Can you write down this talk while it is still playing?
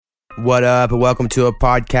What up, and welcome to a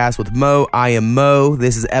podcast with Mo. I am Mo.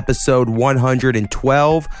 This is episode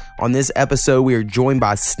 112. On this episode, we are joined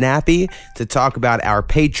by Snappy to talk about our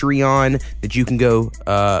Patreon that you can go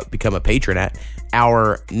become a patron at.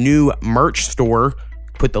 Our new merch store.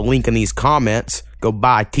 Put the link in these comments. Go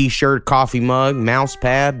buy a t-shirt, coffee mug, mouse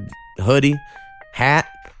pad, hoodie, hat.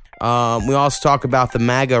 We also talk about the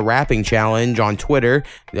MAGA rapping challenge on Twitter,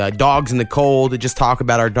 dogs in the cold, just talk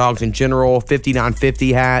about our dogs in general,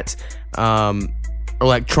 5950 hats,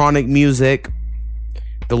 electronic music,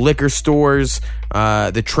 the liquor stores,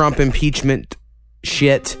 the Trump impeachment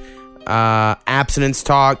shit, abstinence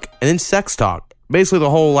talk, and then sex talk. Basically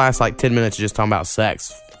the whole last 10 minutes is just talking about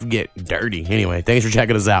sex. Get dirty. Anyway, thanks for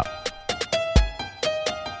checking us out.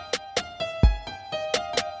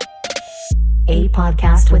 A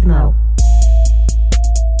podcast with Mo.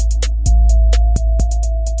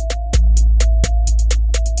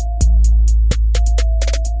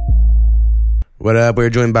 What up? We're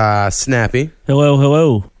joined by Snappy.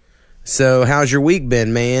 Hello. So, how's your week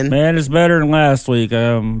been, man? Man, it's better than last week.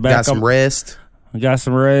 Got some rest? I got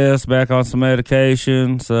some rest, back on some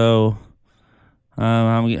medication, so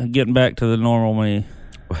I'm getting back to the normal me.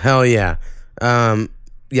 Hell yeah.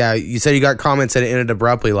 Yeah, you said you got comments that it ended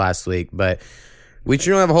abruptly last week, but we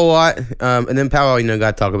don't have a whole lot. And then Powell,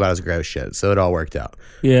 got to talk about his gross shit, so it all worked out.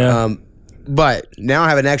 Yeah. But now I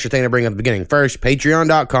have an extra thing to bring up at the beginning. First,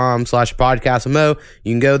 patreon.com/podcastwithmo.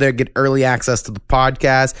 You can go there, get early access to the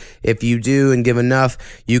podcast. If you do and give enough,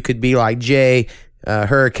 you could be like Jay,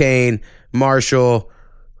 Hurricane, Marshall,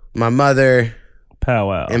 my mother,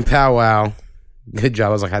 Powwow. And Powwow. Good job.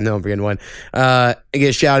 I was like, I know I'm forgetting one. Get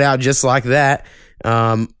a shout out just like that.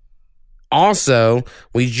 Also,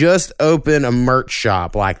 we just opened a merch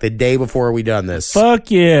shop the day before we done this. Fuck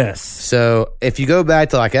yes. So if you go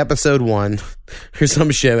back to episode 1 or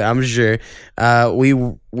some shit, I'm sure,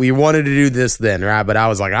 we wanted to do this then, right? But I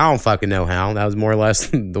was like, I don't fucking know how. That was more or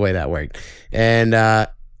less the way that worked. And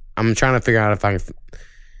I'm trying to figure out if I can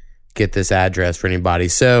get this address for anybody.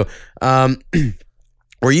 So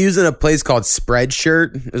we're using a place called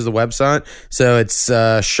Spreadshirt is the website. So it's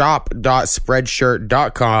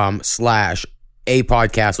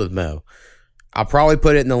shop.spreadshirt.com/apodcastwithmo. I'll probably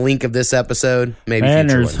put it in the link of this episode. Maybe and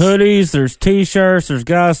future there's ones. hoodies, there's t-shirts, there's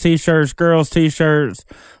guys t-shirts, girls t-shirts,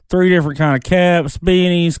 3 different kind of caps,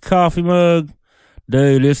 beanies, coffee mug.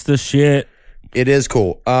 Dude, it's the shit. It is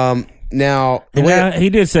cool. Now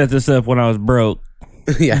he did set this up when I was broke.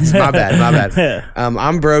 Yes, my bad.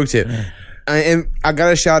 I'm broke too. And I got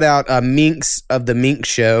to shout out Minx of the Minx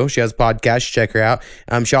Show. She has a podcast. Check her out.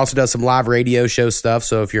 She also does some live radio show stuff.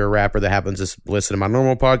 So if you're a rapper that happens to listen to my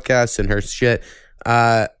normal podcast and her shit,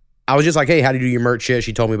 I was just like, hey, how do you do your merch shit?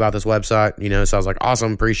 She told me about this website, so I was like,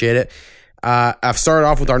 awesome, appreciate it. I've started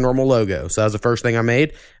off with our normal logo. So that was the first thing I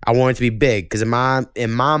made. I want it to be big because in my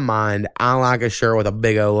mind, I like a shirt with a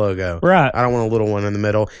big old logo. Right. I don't want a little one in the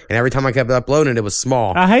middle. And every time I kept uploading, it was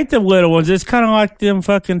small. I hate them little ones. It's kind of like them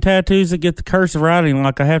fucking tattoos that get the cursive writing.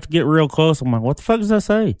 I have to get real close. I'm like, what the fuck does that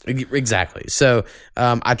say? Exactly. So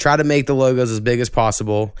I try to make the logos as big as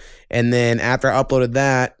possible. And then after I uploaded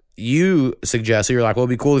that, you suggested, you're like, well,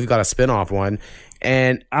 it'd be cool if you got a spin-off one.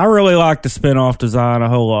 And I really like the spin-off design a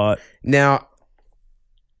whole lot. Now,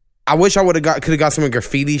 I wish I could have got some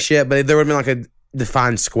graffiti shit, but there would have been a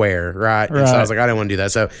defined square, right? And so I was like, I didn't want to do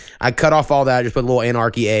that. So I cut off all that, just put a little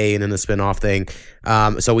Anarchy A and then the spinoff thing.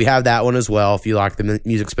 So we have that one as well if you like the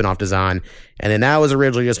music spinoff design. And then that was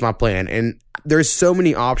originally just my plan. And there's so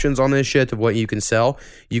many options on this shit of what you can sell.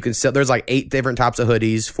 There's 8 different types of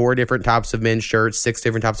hoodies, 4 different types of men's shirts, 6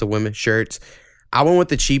 different types of women's shirts. I went with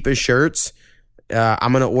the cheapest shirts.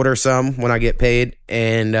 I'm going to order some when I get paid.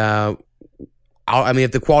 And, if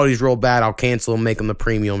the quality's real bad, I'll cancel and make them the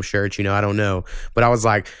premium shirts. I don't know. But I was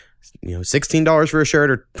like, $16 for a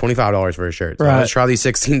shirt or $25 for a shirt. So let's try these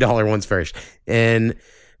 $16 ones first. And,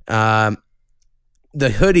 the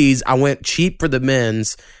hoodies, I went cheap for the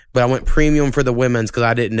men's, but I went premium for the women's because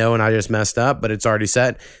I didn't know and I just messed up, but it's already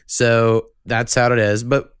set. So that's how it is.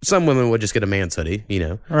 But some women would just get a man's hoodie,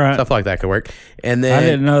 Right. Stuff like that could work. And then I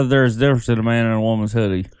didn't know there's a difference in a man and a woman's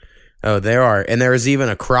hoodie. Oh, there are. And there is even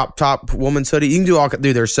a crop top woman's hoodie. You can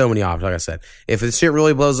do there's so many options, like I said. If the shit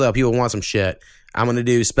really blows up, people want some shit. I'm going to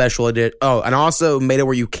do special edition. Oh, and I also made it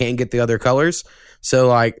where you can't get the other colors.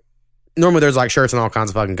 So, normally there's shirts in all kinds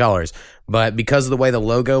of fucking colors. But because of the way the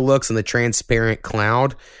logo looks and the transparent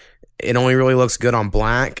cloud, it only really looks good on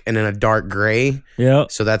black and in a dark gray.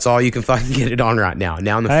 Yep. So that's all you can fucking get it on right now.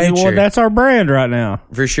 Now in the future. Well, that's our brand right now.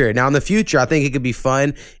 For sure. Now in the future, I think it could be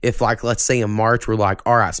fun if let's say in March, we're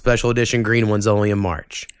all right, special edition green ones only in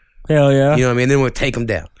March. Hell yeah. You know what I mean? Then we'll take them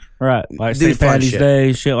down. Right. Like do St. fun Patty's shit.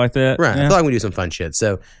 Day, shit like that. Right. Yeah. I feel like we do some fun shit.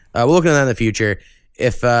 So we're looking at that in the future.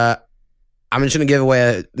 If I'm just gonna give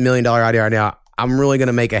away $1 million idea right now, I'm really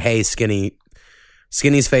gonna make a Hey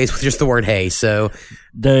Skinny's face with just the word Hey. So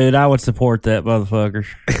Dude, I would support that, motherfuckers.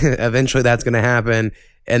 eventually that's gonna happen.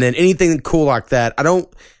 And then anything cool like that,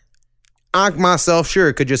 I myself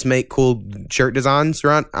sure could just make cool shirt designs,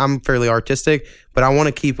 right? I'm fairly artistic, but I want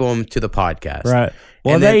to keep them to the podcast. Right.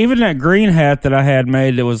 Well, And then- even that green hat that I had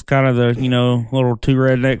made that was kind of the, little too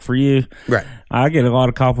redneck for you. Right. I get a lot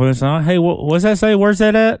of compliments on, hey, what's that say? Where's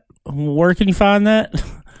that at? Where can you find that?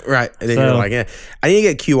 Right. And then you're like, yeah, I need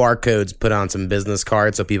to get QR codes put on some business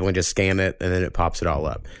cards so people can just scan it and then it pops it all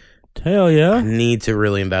up. Hell yeah. I need to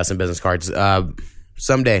really invest in business cards.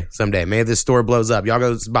 Someday. Maybe this store blows up. Y'all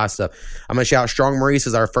go buy stuff. I'm going to shout Strong Maurice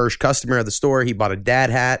is our first customer of the store. He bought a dad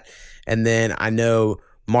hat. And then I know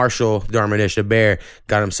Marshall Darmadisha Bear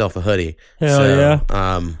got himself a hoodie. Hell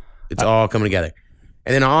yeah. It's all coming together.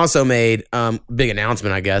 And then I also made big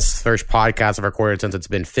announcement, I guess. First podcast I've recorded since it's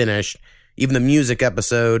been finished. Even the music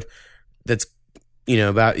episode that's,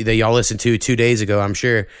 about that y'all listened to 2 days ago, I'm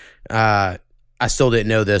sure. I still didn't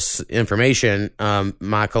know this information.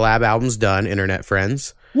 My collab album's done, Internet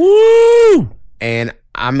Friends. Woo! And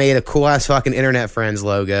I made a cool ass fucking Internet Friends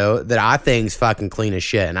logo that I think's fucking clean as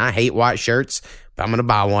shit. And I hate white shirts, but I'm going to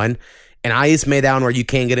buy one. And I just made that one where you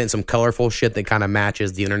can get in some colorful shit that kind of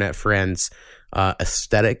matches the Internet Friends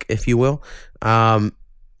aesthetic, if you will.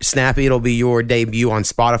 Snappy, it'll be your debut on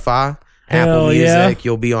Spotify, Apple Music. Yeah.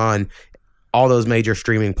 You'll be on all those major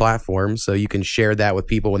streaming platforms, so you can share that with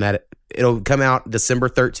people when it'll come out December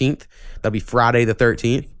 13th. That'll be Friday the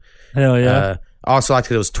 13th. Hell yeah. I also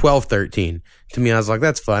liked it was 12/13. To me, I was like,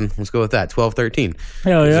 that's fun. Let's go with that. 12/13.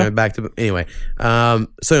 Hell yeah. Back to anyway. So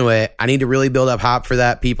anyway, I need to really build up hype for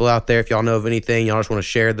that. People out there, if y'all know of anything, y'all just want to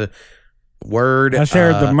share the word. I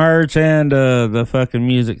shared the merch and the fucking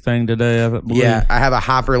music thing today. Yeah, I have a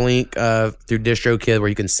hyperlink through DistroKid where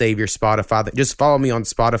you can save your Spotify. Just follow me on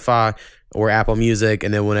Spotify or Apple Music,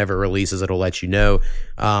 and then whenever it releases, it'll let you know.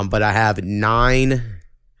 But I have 9,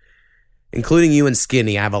 including you and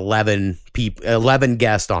Skinny. I have 11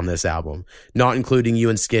 guests on this album, not including you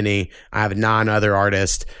and Skinny. I have 9 other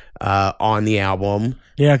artists on the album.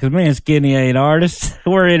 Yeah, because me and Skinny ain't artists.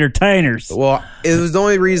 We're entertainers. Well, it was the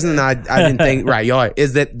only reason I didn't think right, y'all,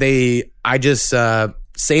 is that I just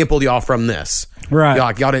sampled y'all from this. Right.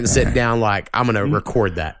 Y'all didn't sit down like I'm gonna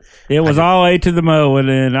record that. It was all A to the Mo,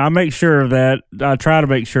 and I make sure of that. I try to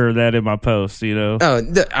make sure of that in my posts, Oh,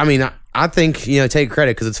 I think, take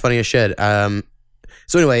credit because it's funny as shit. So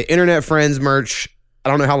anyway, Internet Friends merch. I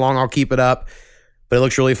don't know how long I'll keep it up, but it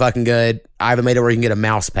looks really fucking good. I haven't made it where you can get a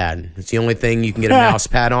mouse pad. It's the only thing you can get a mouse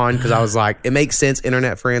pad on because I was like, it makes sense.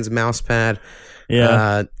 Internet Friends mouse pad.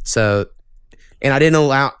 Yeah. And I didn't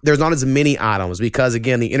allow, there's not as many items because,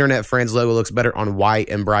 again, the Internet Friends logo looks better on white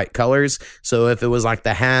and bright colors. So if it was like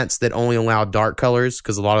the hats that only allow dark colors,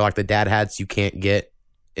 because a lot of like the dad hats you can't get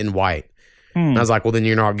in white. And I was like, well, then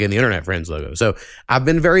you're not getting the Internet Friends logo. So I've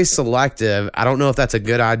been very selective. I don't know if that's a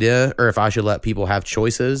good idea or if I should let people have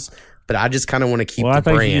choices, but I just kind of want to keep the brand.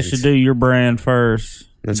 I think you should do your brand first.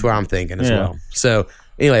 That's what I'm thinking as well. So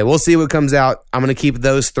anyway, we'll see what comes out. I'm going to keep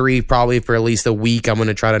those 3 probably for at least a week. I'm going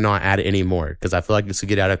to try to not add any more because I feel like this will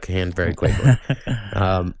get out of hand very quickly.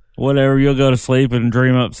 Whatever, you'll go to sleep and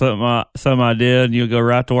dream up some idea, and you'll go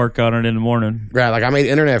right to work on it in the morning. Right, like I made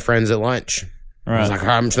Internet Friends at lunch. Right. I was like, all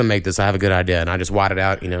right, I'm just going to make this. I have a good idea. And I just whited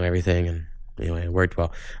out, everything. And anyway, it worked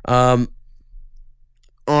well. All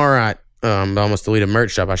right. I almost deleted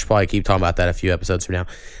merch shop. I should probably keep talking about that a few episodes from now.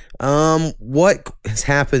 What has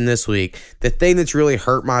happened this week? The thing that's really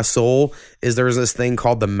hurt my soul is there's this thing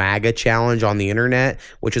called the MAGA challenge on the internet,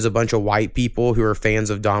 which is a bunch of white people who are fans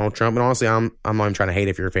of Donald Trump. And honestly, I'm not even trying to hate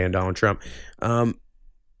if you're a fan of Donald Trump.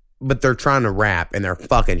 But they're trying to rap and they're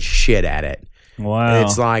fucking shit at it. Wow. And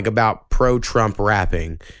it's like about pro-Trump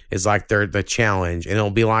rapping is like the challenge. And it'll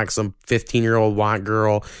be like some 15-year-old white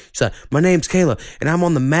girl. She's like, my name's Kayla and I'm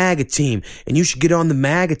on the MAGA team. And you should get on the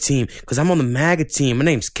MAGA team because I'm on the MAGA team. My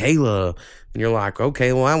name's Kayla. And you're like,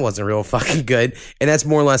 okay, well, that wasn't real fucking good. And that's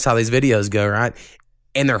more or less how these videos go, right?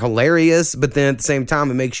 And they're hilarious. But then at the same time,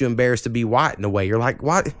 it makes you embarrassed to be white in a way. You're like,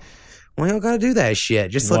 what? Why y'all gotta do that shit?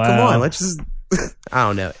 Just come on. Let's just, I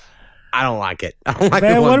don't know. I don't like it. I don't like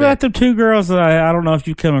it. What about the 2 girls that I don't know if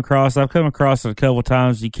you come across? I've come across it a couple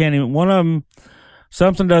times. You can't even, one of them,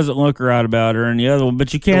 something doesn't look right about her, and the other one,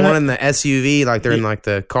 but you can't. The one in the SUV, like they're in like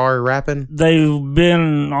the car rapping? They've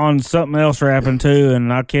been on something else rapping too,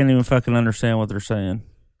 and I can't even fucking understand what they're saying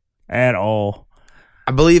at all.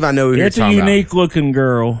 I believe I know who you're talking about. It's a unique looking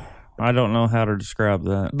girl. I don't know how to describe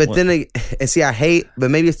that. But then, see, I hate, but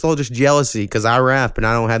maybe it's all just jealousy because I rap and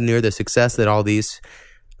I don't have near the success that all these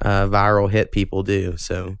viral hit people do.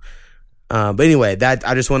 So, but anyway, that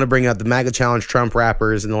I just want to bring up the MAGA Challenge Trump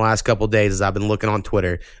rappers in the last couple of days as I've been looking on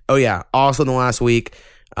Twitter. Oh, yeah. Also, in the last week,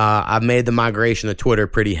 I've made the migration to Twitter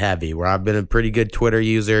pretty heavy, where I've been a pretty good Twitter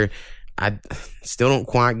user. I still don't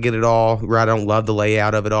quite get it all right. I don't love the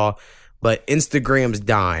layout of it all. But Instagram's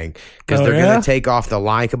dying because they're going to take off the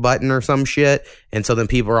like button or some shit. And so then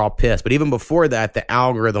people are all pissed. But even before that, the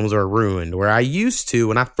algorithms are ruined. Where I used to,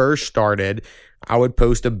 when I first started, I would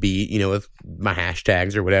post a beat, with my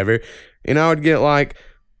hashtags or whatever. And I would get like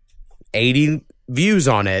 80 views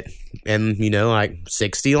on it and, like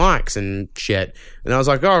 60 likes and shit. And I was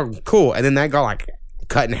like, oh, cool. And then that got like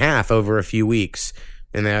cut in half over a few weeks.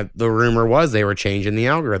 And that the rumor was they were changing the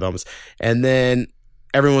algorithms. And then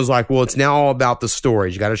everyone was like, well, it's now all about the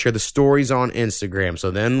stories. You got to share the stories on Instagram.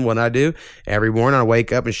 So then what I do, every morning I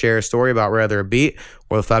wake up and share a story about whether a beat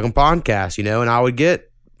or the fucking podcast, and I would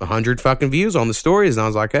get 100 fucking views on the stories. And I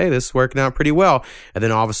was like, hey, this is working out pretty well. And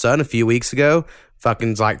then all of a sudden, a few weeks ago,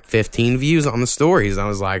 fucking like 15 views on the stories. And I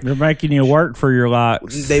was like, they're making you work for your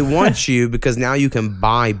likes. They want you because now you can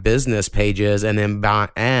buy business pages and then buy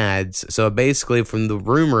ads. So basically, from the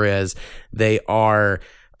rumor is they are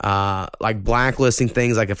like blacklisting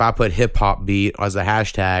things. Like if I put hip hop beat as a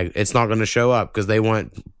hashtag, it's not going to show up because they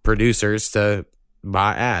want producers to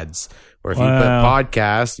buy ads. Or if you put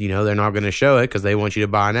podcast, they're not going to show it because they want you to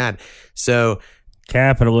buy an ad. So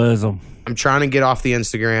capitalism. I'm trying to get off the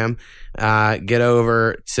Instagram, get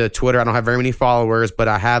over to Twitter. I don't have very many followers, but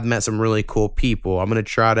I have met some really cool people. I'm going to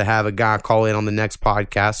try to have a guy call in on the next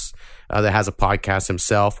podcast that has a podcast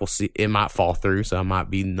himself. We'll see. It might fall through, so I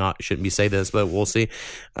might be shouldn't be say this, but we'll see.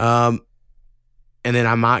 And then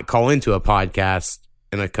I might call into a podcast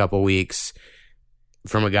in a couple weeks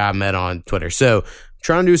from a guy I met on Twitter. So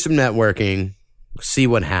trying to do some networking, see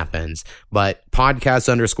what happens. But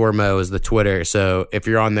podcast_Mo is the Twitter. So if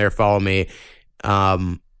you're on there, follow me.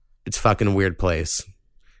 It's fucking a weird place.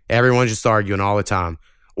 Everyone's just arguing all the time.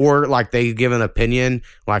 Or like they give an opinion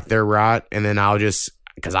like they're right. And then I'll just,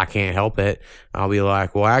 because I can't help it, I'll be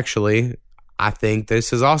like, well, actually, I think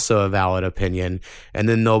this is also a valid opinion. And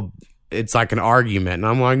then it's like an argument. And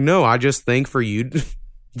I'm like, no, I just think for you to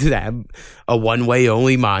have a one-way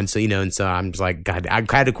only mind. So, and so I'm just like, God, I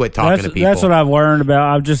had to quit talking to people. That's what I've learned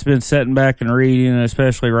about. I've just been sitting back and reading,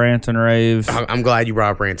 especially rants and raves. I'm glad you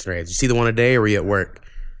brought up rants and raves. You see the one today or were you at work?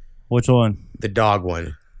 Which one? The dog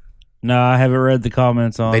one. No, I haven't read the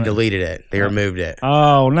comments on it. They deleted it. They removed it.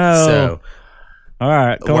 Oh, no. So, all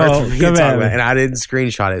right, come on. And I didn't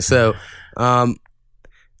screenshot it. So,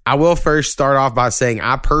 I will first start off by saying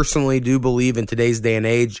I personally do believe in today's day and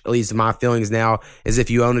age, at least my feelings now, is if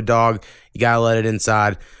you own a dog, you got to let it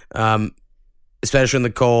inside, especially in the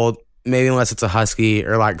cold, maybe unless it's a husky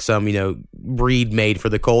or like some, breed made for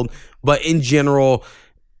the cold. But in general,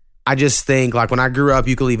 I just think like when I grew up,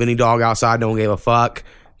 you could leave any dog outside, no one gave a fuck.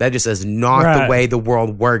 That just is not the way the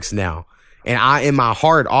world works now. And I, in my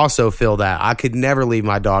heart, also feel that. I could never leave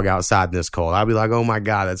my dog outside in this cold. I'd be like, oh my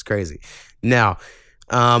God, that's crazy. Now,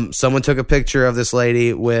 someone took a picture of this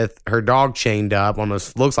lady with her dog chained up on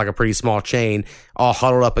this, looks like a pretty small chain, all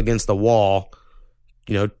huddled up against the wall,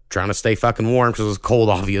 trying to stay fucking warm because it was cold,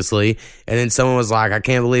 obviously. And then someone was like, I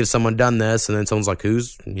can't believe someone done this. And then someone's like,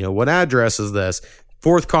 what address is this?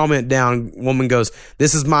 Fourth comment down, woman goes,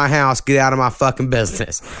 this is my house. Get out of my fucking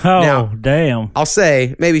business. Oh, now, damn. I'll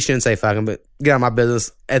say, maybe shouldn't say fucking, but get out of my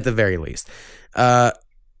business at the very least. Her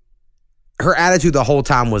attitude the whole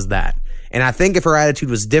time was that. And I think if her attitude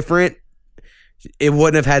was different, it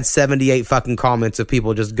wouldn't have had 78 fucking comments of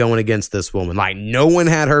people just going against this woman. Like, no one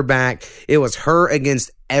had her back. It was her against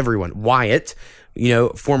everyone. Wyatt,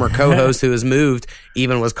 former co-host who has moved,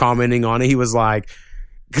 even was commenting on it. He was like,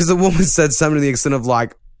 because the woman said something to the extent of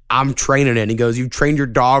like, I'm training it. And he goes, you've trained your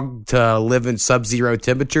dog to live in sub-zero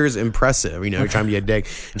temperatures? Impressive. Trying to be a dick.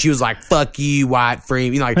 And she was like, fuck you, Wyatt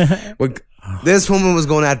Freeman. This woman was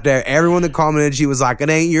going out there. Everyone that commented, she was like, it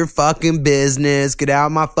ain't your fucking business. Get out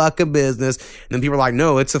of my fucking business. And then people were like,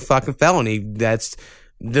 no, it's a fucking felony.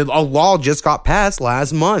 A law just got passed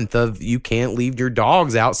last month of you can't leave your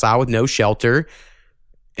dogs outside with no shelter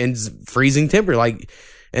and freezing temperature.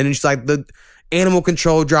 And it's like the animal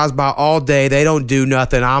control drives by all day. They don't do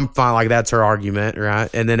nothing. I'm fine. Like, that's her argument, right?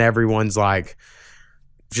 And then everyone's like,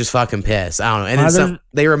 just fucking pissed. I don't know. And then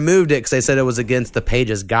they removed it because they said it was against the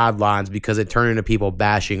page's guidelines because it turned into people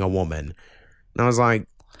bashing a woman. And I was like,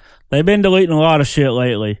 They've been deleting a lot of shit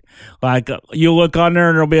lately. Like, you'll look on there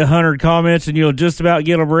and there'll be 100 comments and you'll just about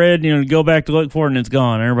get them read and you'll go back to look for it and it's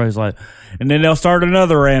gone. Everybody's like, and then they'll start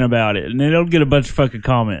another rant about it and then they'll get a bunch of fucking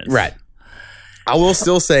comments. Right. I will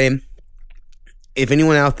still say, if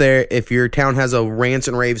anyone out there, if your town has a Rants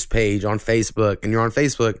and Raves page on Facebook and you're on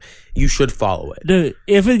Facebook, you should follow it. Dude,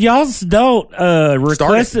 if y'all don't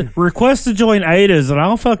request to join Ada's, and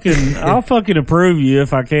I'll fucking approve you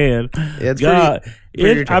if I can. Yeah, it's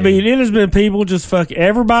pretty I mean, it has been people just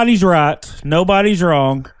everybody's right, nobody's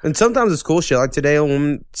wrong, and sometimes it's cool shit. Like today, a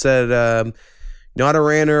woman said, not a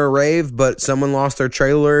rant or a rave, but someone lost their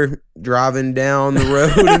trailer driving down the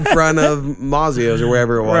road in front of Mazio's or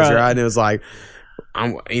wherever it was, right? And it was like,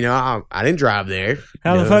 I didn't drive there.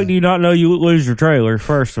 How the fuck do you not know you lose your trailer,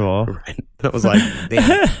 first of all? Right. I was like,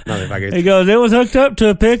 damn, motherfuckers. He goes, it was hooked up to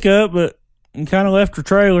a pickup, but kind of left her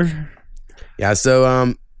trailer. Yeah,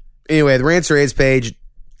 so, anyway, the Rants and Raves page,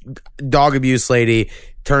 dog abuse lady,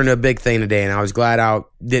 turned a big thing today, and I was glad I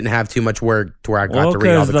didn't have too much work to where I got to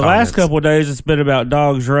read all the comments. Because the last couple of days, it's been about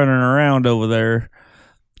dogs running around over there,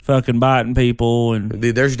 fucking biting people. And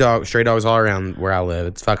dude, there's stray dogs all around where I live.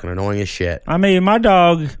 It's fucking annoying as shit. I mean, my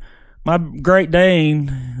dog, my Great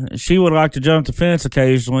Dane, she would like to jump the fence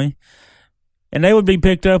occasionally, and they would be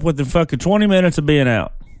picked up within fucking 20 minutes of being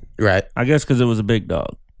out. Right. I guess because it was a big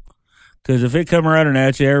dog. Because if it come running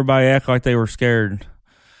at you, everybody act like they were scared.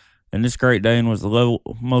 And this Great Dane was the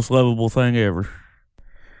most lovable thing ever.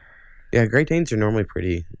 Yeah, Great Danes are normally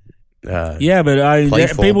pretty yeah, but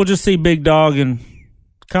people just see big dog and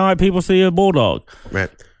kind of like people see a bulldog. Right.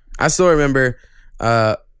 I still remember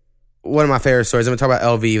one of my favorite stories. I'm going to talk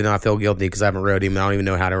about LV, even though I feel guilty because I haven't rode him. I don't even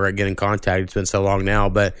know how to get in contact. It's been so long now.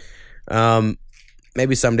 But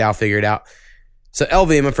maybe someday I'll figure it out. So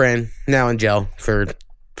LV, my friend, now in jail for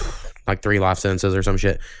like 3 life sentences or some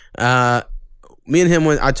shit. Me and him,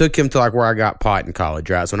 when I took him to like where I got pot in college,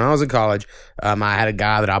 right? So when I was in college, I had a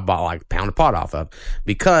guy that I bought like a pound of pot off of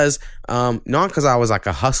because, not because I was like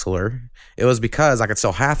a hustler. It was because I could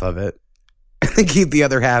sell half of it and keep the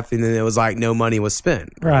other half. And then it was like no money was spent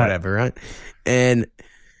or whatever, right? And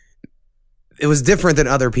it was different than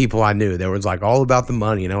other people I knew. There was like all about the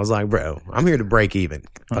money. And I was like, bro, I'm here to break even.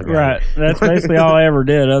 Right. That's basically all I ever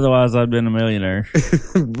did. Otherwise, I'd been a millionaire.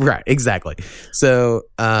 Right. Exactly. So,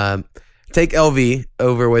 take LV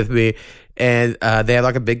over with me, and they have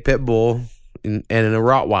like a big pit bull and a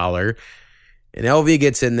Rottweiler, and LV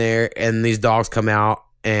gets in there, and these dogs come out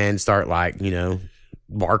and start like,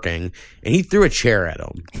 barking, and he threw a chair at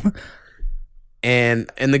them. and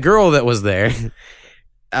the girl that was there,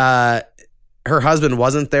 her husband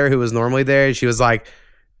wasn't there, who was normally there. She was like,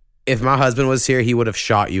 if my husband was here, he would have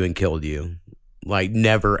shot you and killed you. Like,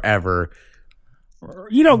 never, ever.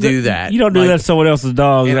 You don't do that. You don't do that to someone else's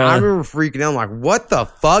dog. And I remember freaking out. I'm like, what the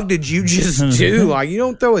fuck did you just do? Like, you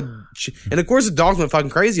don't throw a... And, of course, the dogs went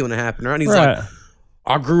fucking crazy when it happened, right? And he's like,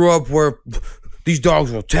 I grew up where these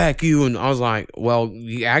dogs will attack you. And I was like, well,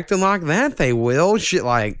 you acting like that, they will. Shit,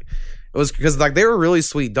 like... It was because, like, they were a really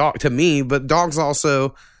sweet dog to me, but dogs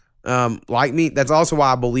also... like me. That's also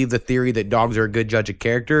why I believe the theory that dogs are a good judge of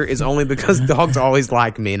character is only because dogs always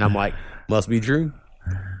like me. And I'm like, must be true.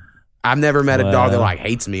 I've never met a dog that like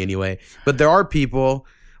hates me anyway. But there are people,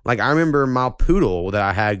 like I remember my poodle that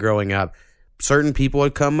I had growing up, certain people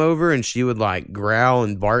would come over and she would like growl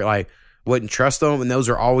and bark, like wouldn't trust them. And those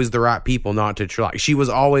are always the right people not to try. Like, she was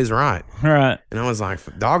always right. Right. And I was like,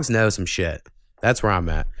 dogs know some shit. That's where I'm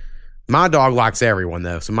at. My dog likes everyone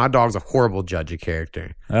though. So my dog's a horrible judge of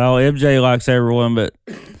character. Oh, MJ likes everyone, but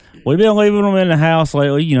we've been leaving them in the house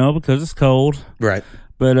lately, because it's cold. Right.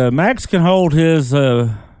 But Max can hold his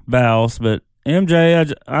bowels, but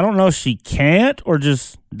MJ, I don't know if she can't or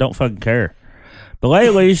just don't fucking care. But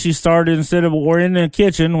lately, she started, instead of we're in the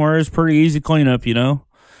kitchen where it's pretty easy cleanup,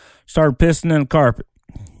 started pissing in the carpet.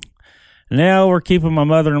 Now we're keeping my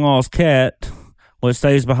mother-in-law's cat, which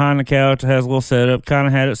stays behind the couch, has a little setup, kind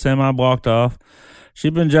of had it semi-blocked off.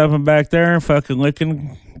 She's been jumping back there and fucking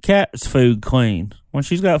licking cat's food clean when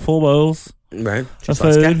she's got full bowls. Right. She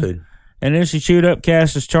likes cat food. And then she chewed up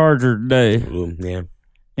Cass's charger today. Ooh, yeah.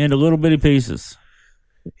 Into little bitty pieces.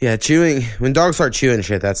 Yeah, chewing. When dogs start chewing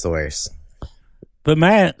shit, that's the worst. But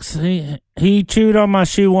Max, he chewed on my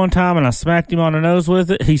shoe one time and I smacked him on the nose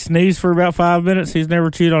with it. He sneezed for about 5 minutes. He's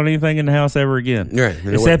never chewed on anything in the house ever again. Right.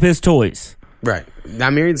 Except his toys. Right.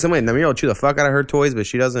 Namir will chew the fuck out of her toys, but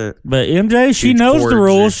she doesn't. But MJ, she knows the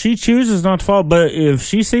rules. She chooses not to follow. But if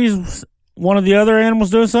she sees one of the other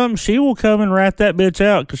animals doing something, she will come and rat that bitch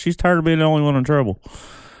out because she's tired of being the only one in trouble.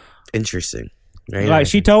 Interesting. Like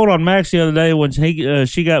she told on Max the other day when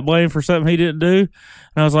she got blamed for something he didn't do.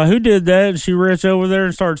 And I was like, who did that? And she reached over there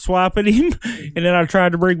and started swiping him. And then I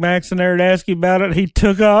tried to bring Max in there and ask him about it. He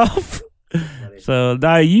took off. So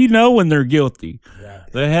now you know when they're guilty.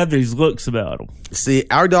 They have these looks about them. See,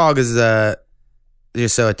 our dog is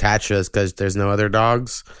just so attached to us because there's no other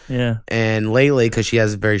dogs. Yeah. And lately, because she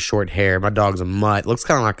has very short hair, my dog's a mutt. Looks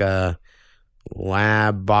kind of like a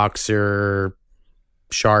lab boxer,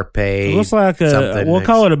 Shar-Pei. It looks like we'll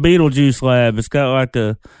call it a Beetlejuice lab. It's got like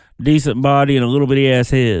a decent body and a little bitty ass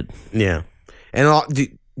head. Yeah.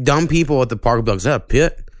 And dumb people at the park will be like, is that a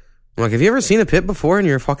pit? I'm like, have you ever seen a pit before in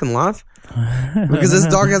your fucking life? Because this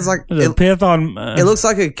dog has like a pith on. It looks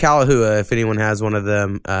like a Kalahua. If anyone has one of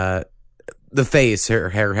them, the face, her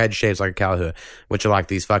head shapes like a Kalahua, which are like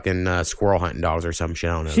these fucking squirrel hunting dogs or some shit.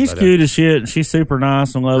 I don't know. She's cute as shit. She's super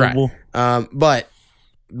nice and lovable. Right. But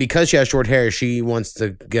because she has short hair, she wants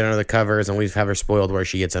to get under the covers, and we have her spoiled where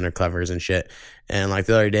she gets under covers and shit. And like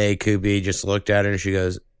the other day, Kubi just looked at her and she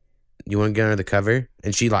goes, "You want to get under the cover?"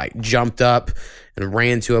 And she like jumped up and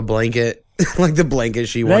ran to a blanket, like the blanket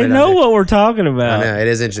she wanted. They know under. what we're talking about. I know, it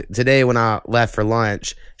is interesting. Today when I left for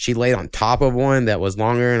lunch, she laid on top of one that was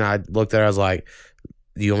longer, and I looked at her, I was like,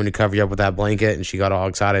 "Do you want me to cover you up with that blanket?" And she got all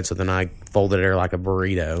excited, so then I folded her like a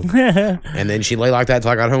burrito. And then she lay like that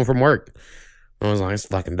until I got home from work. I was like, this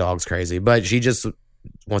fucking dog's crazy. But she just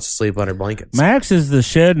wants to sleep under blankets. Max is the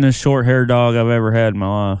sheddingest short-haired dog I've ever had in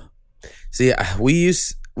my life. See,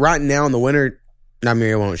 right now in the winter,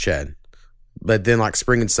 Nymeria won't shed. But then like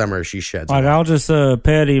spring and summer, she sheds. Like I'll just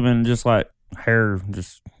pet him and just like hair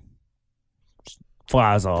just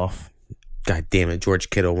flies off. God damn it, George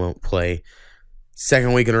Kittle won't play.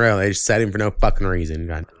 Second week in a row, they just set him for no fucking reason.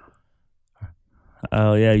 God.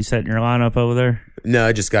 Oh yeah, you setting your lineup over there? No,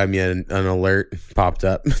 it just got me an alert popped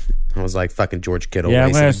up. I was like, fucking George Kittle. Yeah,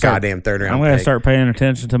 I'm gonna goddamn third round. I'm gonna start paying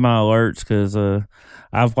attention to my alerts because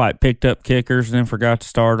I've like picked up kickers and then forgot to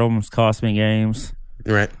start them. It's cost me games.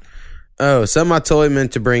 Right. Oh, something I totally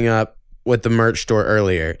meant to bring up with the merch store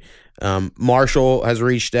earlier. Marshall has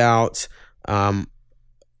reached out.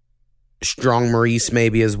 Strong Maurice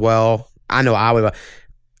maybe as well. I know I would.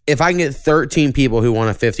 If I can get 13 people who want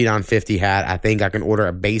a 50 on 50 hat, I think I can order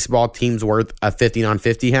a baseball team's worth of 50 on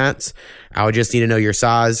 50 hats. I would just need to know your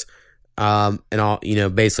size. And I'll,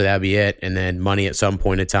 basically that'd be it. And then money at some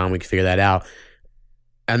point in time, we can figure that out.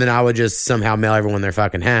 And then I would just somehow mail everyone their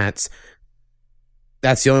fucking hats.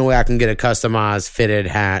 That's the only way I can get a customized fitted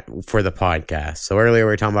hat for the podcast. So earlier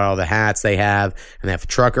we were talking about all the hats they have, and they have a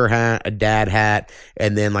trucker hat, a dad hat,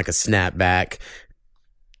 and then like a snapback.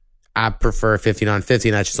 I prefer 50 on 50,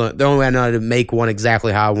 and that's just the only way I know how to make one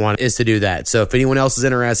exactly how I want is to do that. So if anyone else is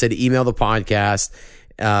interested, email the podcast.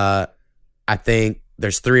 I think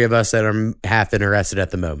there's 3 of us that are half interested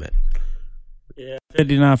at the moment. Yeah,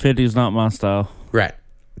 5950 is not my style. Right.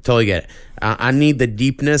 Totally get it. I need the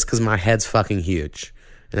deepness because my head's fucking huge.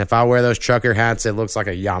 And if I wear those trucker hats, it looks like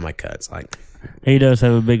a yarmulke. It's like... He does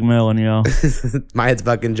have a big melon, y'all. My head's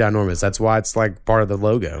fucking ginormous. That's why it's like part of the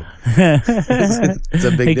logo. It's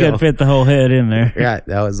a big deal. He could fit the whole head in there. Yeah,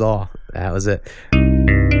 that was all. That was it.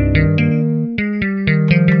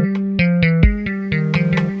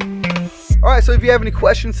 All right, so if you have any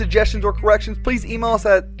questions, suggestions, or corrections, please email us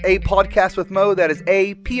at apodcastwithmo. That is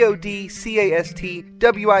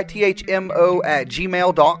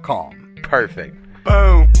apodcastwithmo@gmail.com. Perfect.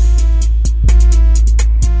 Boom.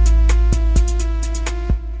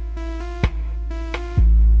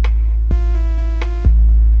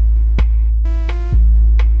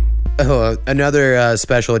 Oh, another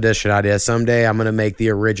special edition idea. Someday I'm going to make the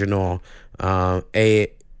original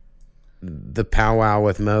the Powwow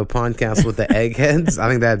with Mo podcast with the eggheads. I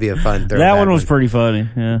think that'd be a fun throwback. That one was pretty funny.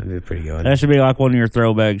 Yeah, that'd be pretty good. That should be like one of your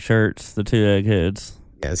throwback shirts, the 2 eggheads.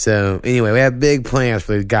 Yeah. So anyway, we have big plans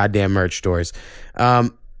for these goddamn merch stores. All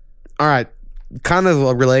right. Kind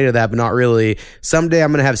of related to that, but not really. Someday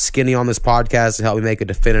I'm going to have Skinny on this podcast to help me make a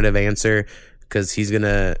definitive answer because he's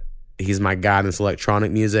my guy in this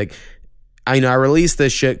electronic music. I released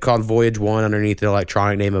this shit called Voyage 1 underneath the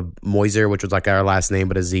electronic name of Moiser, which was like our last name,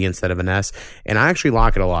 but a Z instead of an S. And I actually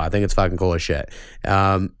like it a lot. I think it's fucking cool as shit.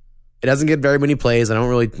 It doesn't get very many plays. I don't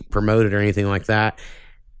really promote it or anything like that.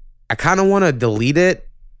 I kind of want to delete it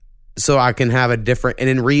so I can have a different, and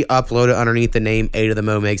then re-upload it underneath the name A to the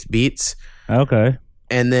Mo Makes Beats. Okay.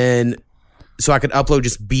 And then, so I could upload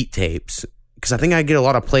just beat tapes. Because I think I get a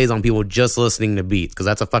lot of plays on people just listening to beats, because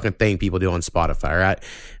that's a fucking thing people do on Spotify, right?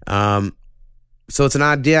 So it's an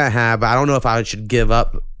idea I have, but I don't know if I should give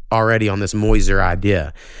up already on this Moiser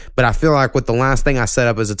idea. But I feel like with the last thing I set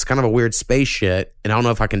up is it's kind of a weird space shit, and I don't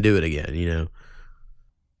know if I can do it again,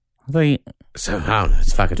 I think So I don't know.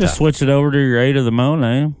 It's fucking just tough. switch it over to your A to the Mo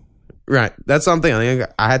name. Right. That's something. I think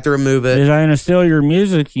I had to remove it. It ain't still your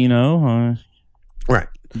music, you know. Right.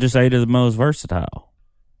 Just A to the Mo is versatile.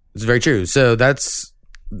 It's very true. So that's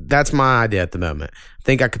my idea at the moment. I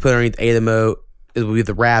think I could put underneath A to the Mo. It would be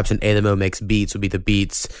the raps, and A to the Mo makes beats would be the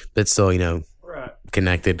beats, but still,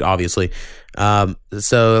 connected, obviously.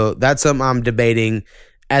 So that's something I'm debating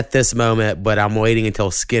at this moment, but I'm waiting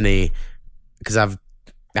until Skinny because I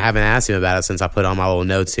haven't asked him about it since I put on my little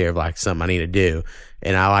notes here of like something I need to do.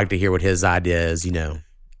 And I like to hear what his idea is,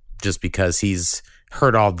 just because he's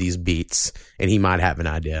heard all these beats and he might have an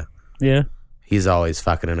idea. Yeah. He's always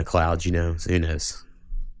fucking in the clouds, so who knows?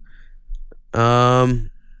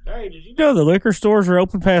 Hey, did you know the liquor stores are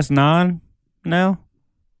open past 9 now?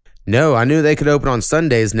 No, I knew they could open on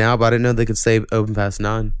Sundays now, but I didn't know they could stay open past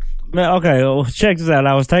 9. Man, okay, well, check this out.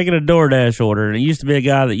 I was taking a DoorDash order, and it used to be a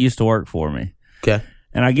guy that used to work for me. Okay.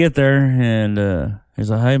 And I get there, and he's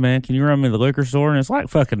like, "Hey, man, can you run me to the liquor store?" And it's like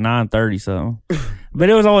fucking 9:30 something. But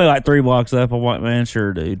it was only like 3 blocks up. I'm like, "Man,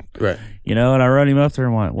 sure, dude." Right. And I run him up there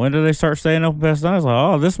and I'm like, "When do they start staying open past 9?" I was like,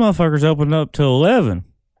 "Oh, this motherfucker's open up till 11.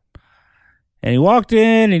 And he walked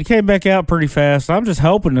in and he came back out pretty fast. I'm just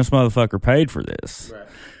hoping this motherfucker paid for this. Right.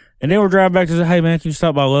 And then we're driving back to say, "Hey, man, can you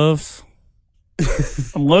stop by Love's?"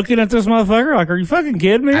 I'm looking at this motherfucker like, are you fucking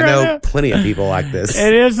kidding me? I right know now? plenty of people like this.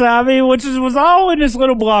 It is, was all in this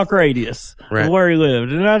little block radius of where he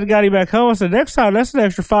lived. And I got him back home. I said, "Next time, that's an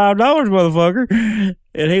extra $5, motherfucker."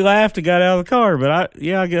 And he laughed and got out of the car. But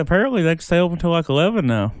apparently they can stay open until like 11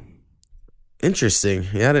 now. Interesting.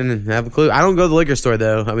 Yeah, I didn't have a clue. I don't go to the liquor store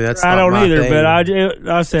though. I mean, that's I not don't my either. thing. But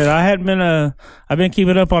I said I hadn't been I've been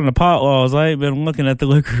keeping up on the pot laws. I ain't been looking at the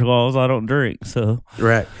liquor laws. I don't drink, so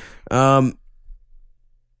right.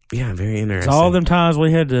 Yeah, very interesting. It's all them times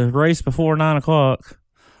we had to race before 9 o'clock.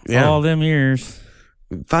 Yeah. All them years.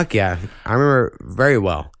 Fuck yeah. I remember very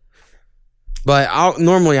well. But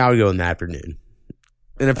normally I would go in the afternoon.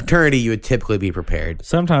 In a fraternity, you would typically be prepared.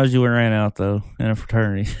 Sometimes you ran out, though, in a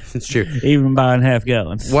fraternity. It's true. Even buying half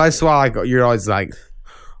gallons. Well, that's why you're always like,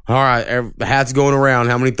 all right, the hat's going around.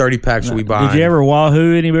 How many 30 packs are we buying? Did you ever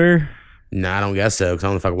WaHoo any beer? Nah, I don't guess so, because I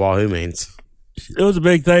don't know if WaHoo means. It was a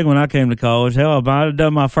big thing when I came to college. Hell, I might have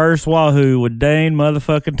done my first WaHoo with Dane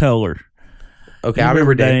motherfucking Toller. Okay, I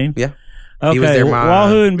remember Dane. Yeah. Okay, He was there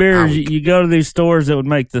WaHoo and beers, you go to these stores that would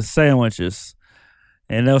make the sandwiches,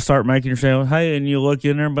 and they'll start making your sandwich. Hey, and you look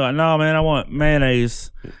in there and be like, "No, man, I want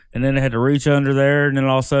mayonnaise." And then they had to reach under there, and then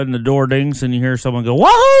all of a sudden the door dings, and you hear someone go,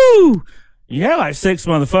 "WaHoo!" You had like 6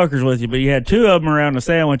 motherfuckers with you, but you had 2 of them around the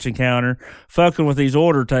sandwiching counter fucking with these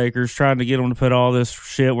order takers, trying to get them to put all this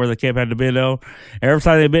shit where they kept having to bid on. Every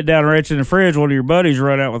time they bit down and reach in the fridge, one of your buddies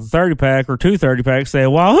run out with a 30-pack or 2 30-packs saying,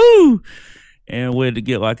 "WaHoo!" And we had to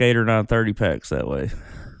get like 8 or 9 30-packs that way.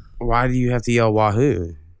 Why do you have to yell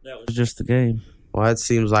WaHoo? That was just the game. Well, that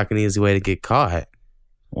seems like an easy way to get caught.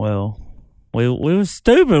 Well, we was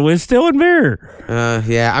stupid. We was stealing beer.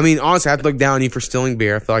 Yeah. I mean, honestly, I have to look down on you for stealing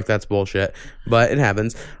beer. I feel like that's bullshit, but it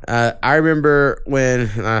happens. I remember when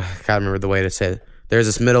I can't remember the way to say it. There's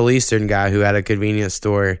this Middle Eastern guy who had a convenience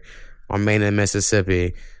store on Main and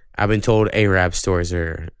Mississippi. I've been told Arab stores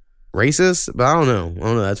are racist, but I don't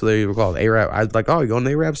know. That's what they were called. Arab. I was like, "Oh, you go to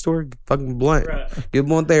an Arab store? Fucking blunt. Right. Get a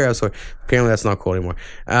blunt at the Arab store." Apparently, that's not cool anymore.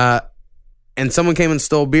 And someone came and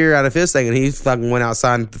stole beer out of his thing, and he fucking went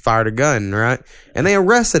outside and fired a gun, right? And they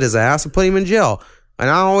arrested his ass and put him in jail. And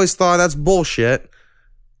I always thought that's bullshit.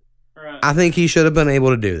 Right. I think he should have been able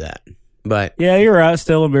to do that. But yeah, you're right.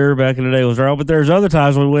 Stealing beer back in the day was wrong. But there's other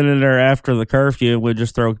times we went in there after the curfew and we'd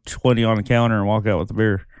just throw 20 on the counter and walk out with the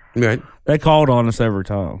beer. Right. They called on us every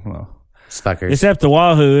time. Well, fuckers. Except the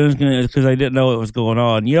WaHoo, because they didn't know what was going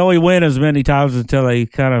on. You only win as many times until they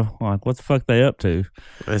kind of like, what the fuck they up to?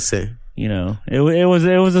 I see.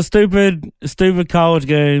 It was a stupid college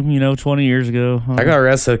game, 20 years ago. I got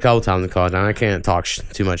arrested a couple times in college, and I can't talk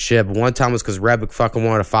too much shit, but one time was because Rebick fucking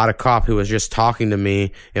wanted to fight a cop who was just talking to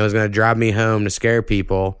me and was going to drive me home to scare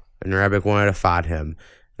people, and Rebick wanted to fight him.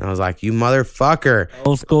 And I was like, "You motherfucker."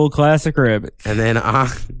 Old school classic Rebick. And then I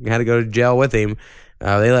had to go to jail with him.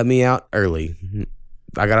 They let me out early.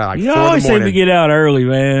 I got out like 4 in the morning. You always seem to get out early,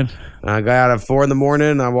 man. I got out at 4 in the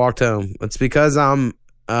morning, and I walked home. It's because I'm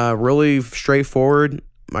really straightforward.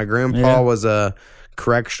 My grandpa was a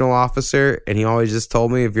correctional officer, and he always just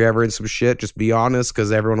told me, if you're ever in some shit, just be honest,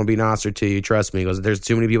 because everyone will be nicer to you. Trust me. He goes, there's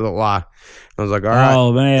too many people that lie. I was like, all right.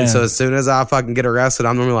 Oh, man. And so as soon as I fucking get arrested,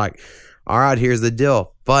 I'm normally like, all right, here's the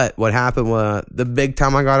deal. But what happened was the big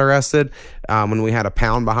time I got arrested, when we had a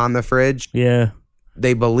pound behind the fridge. Yeah.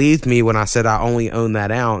 they believed me when I said I only own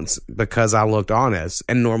that ounce because I looked honest.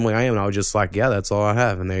 And normally I am. And I was just like, yeah, that's all I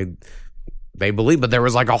have. And they believed, but there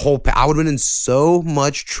was like a whole, I would have been in so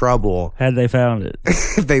much trouble had they found it.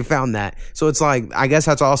 if they found that. So it's like, I guess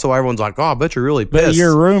that's also why everyone's like, oh, I bet you're really pissed.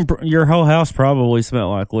 But your whole house probably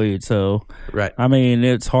smelled like weed. So, right. I mean,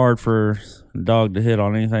 it's hard for a dog to hit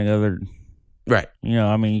on anything other than, right. You know,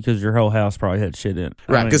 I mean, because your whole house probably had shit in it.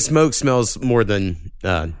 Right. Because smoke smells more than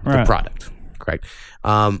the product. Correct.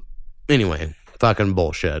 Anyway, fucking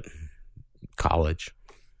bullshit. College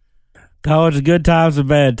is good times and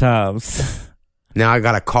bad times. Now I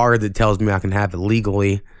got a card that tells me I can have it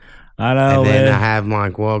legally. I know, and then man. I have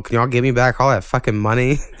like, well, can y'all give me back all that fucking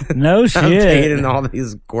money? No shit. I'm paying in all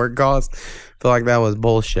these court costs. Feel like that was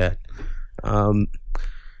bullshit. Let's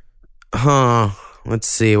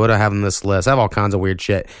see what do I have on this list. I have all kinds of weird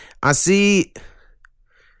shit. I see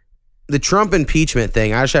the Trump impeachment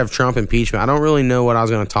thing. I just have Trump impeachment. I don't really know what I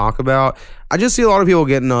was going to talk about. I just see a lot of people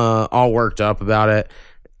getting all worked up about it,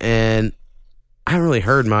 and I haven't really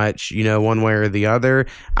heard much, one way or the other.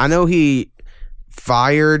 I know he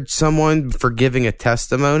fired someone for giving a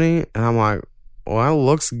testimony, and I'm like, well, that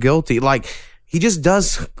looks guilty. Like, he just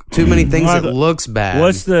does too many things that looks bad.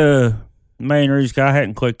 What's the main reason? I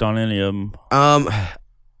hadn't clicked on any of them.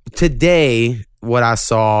 Today, what I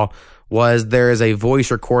saw was there is a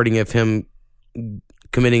voice recording of him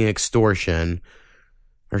committing extortion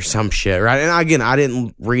or some shit, right? And again, I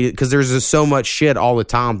didn't read it because there's just so much shit all the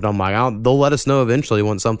time. But I'm like, they'll let us know eventually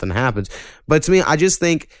when something happens. But to me, I just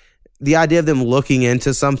think the idea of them looking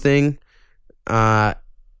into something, I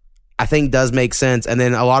think does make sense. And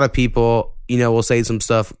then a lot of people, will say some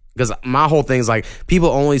stuff because my whole thing is like people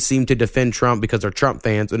only seem to defend Trump because they're Trump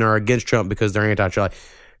fans and are against Trump because they're anti-Trump.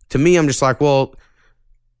 To me, I'm just like, well,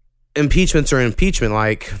 impeachments are impeachment.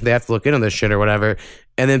 Like, they have to look into this shit or whatever.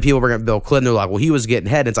 And then people bring up Bill Clinton. They're like, well, he was getting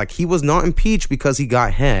head. And it's like, he was not impeached because he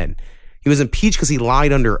got head. He was impeached because he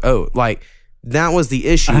lied under oath. Like, that was the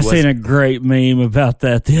issue. I seen a great meme about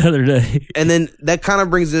that the other day. And then that kind of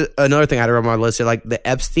brings another thing I had to run on my list here, like the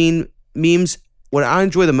Epstein memes. What I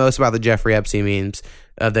enjoy the most about the Jeffrey Epstein memes,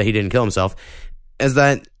 that he didn't kill himself, is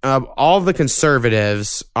that all the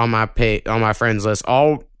conservatives on my friends list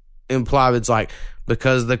all imply it's like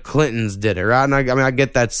because the Clintons did it, right? And I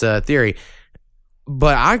get that's a theory,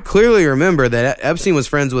 but I clearly remember that Epstein was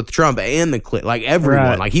friends with Trump and the Clinton, like everyone,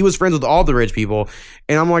 right. Like he was friends with all the rich people,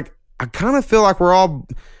 and I'm like, I kind of feel like we're all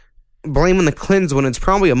blaming the Clintons when it's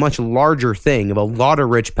probably a much larger thing of a lot of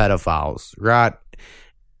rich pedophiles, right?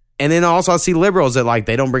 And then also I see liberals that like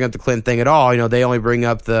they don't bring up the Clinton thing at all. They only bring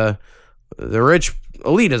up the rich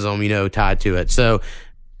elitism, tied to it. So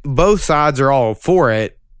both sides are all for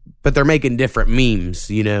it, but they're making different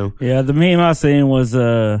memes, Yeah, the meme I seen was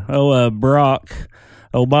Barack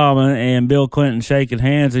Obama and Bill Clinton shaking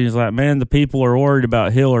hands, and he's like, man, the people are worried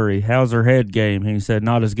about Hillary. How's her head game? And he said,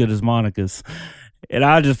 not as good as Monica's. And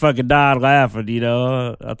I just fucking died laughing,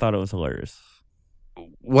 I thought it was hilarious.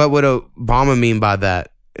 What would Obama mean by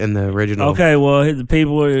that in the original? Okay, well, the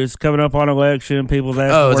people is coming up on election. People's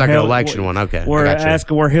asking. Oh, it's like an election one. Okay, we're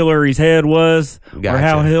asking where Hillary's head was, gotcha. Or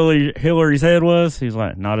how Hillary's head was. He's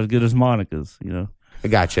like, not as good as Monica's. I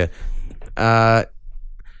gotcha.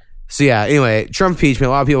 So yeah. Anyway, Trump impeachment.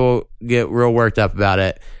 A lot of people get real worked up about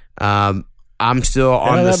it. I'm still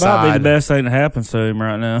on the side. That might be the best thing that happens to him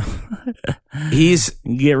right now. He's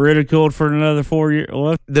get ridiculed for another 4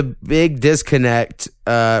 years. The big disconnect,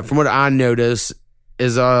 from what I notice,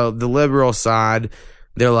 is the liberal side.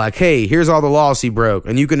 They're like, hey, here's all the laws he broke,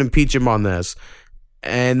 and you can impeach him on this.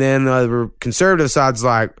 And then the conservative side's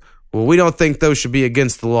like, well, we don't think those should be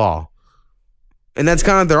against the law. And that's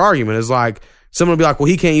kind of their argument. Is like, someone will be like, well,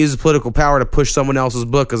 he can't use his political power to push someone else's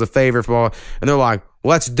book as a favor for all. And they're like,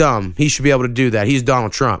 well, that's dumb. He should be able to do that. He's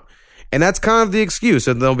Donald Trump. And that's kind of the excuse.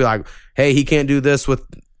 And they'll be like, hey, he can't do this with,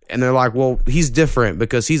 and they're like, well, he's different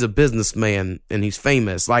because he's a businessman and he's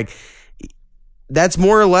famous. Like, that's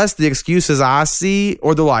more or less the excuses I see.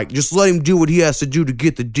 Or they're like, just let him do what he has to do to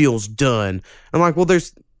get the deals done. I'm like, well,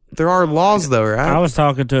 there are laws though, right? I was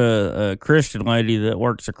talking to a Christian lady that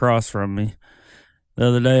works across from me the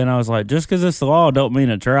other day, and I was like, just because it's the law don't mean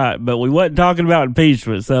it's right. But we wasn't talking about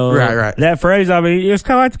impeachment. So right. That phrase, it's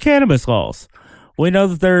kind of like the cannabis laws. We know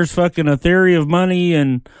that there's fucking a theory of money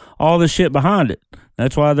and all the shit behind it.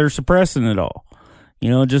 That's why they're suppressing it all.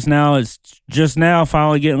 It's just now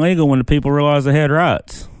finally getting legal when the people realize they had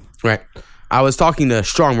rights. Right. I was talking to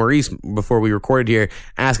Strong Maurice before we recorded here,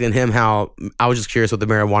 asking him how, I was just curious what the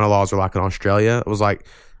marijuana laws are like in Australia. I was like,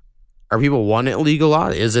 are people wanting it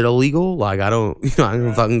legalized? Is it illegal? Like, I don't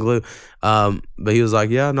fucking clue. But he was like,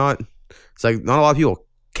 yeah, it's like not a lot of people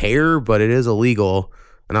care, but it is illegal.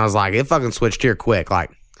 And I was like, it fucking switched here quick.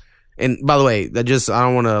 Like, and by the way, I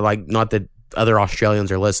don't want to, like, not that other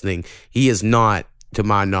Australians are listening. He is not, to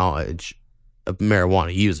my knowledge, a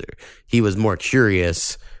marijuana user. He was more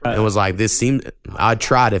curious and was like, this seemed, I'd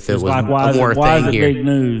try it if it was like, a more thing here. Big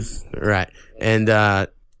news? Right. And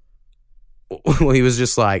he was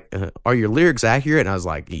just like, are your lyrics accurate? And I was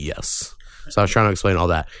like, yes. So I was trying to explain all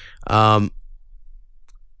that.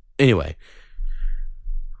 Anyway,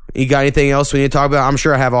 you got anything else we need to talk about? I'm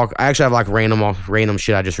sure I actually have like random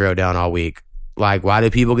shit I just wrote down all week. Like, why do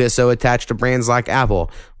people get so attached to brands like Apple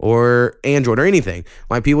or Android or anything?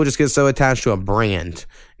 Like, people just get so attached to a brand.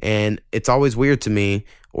 And it's always weird to me.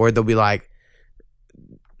 Or they'll be like,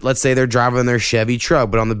 let's say they're driving their Chevy truck,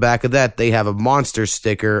 but on the back of that, they have a Monster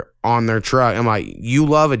sticker on their truck. I'm like, you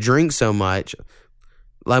love a drink so much.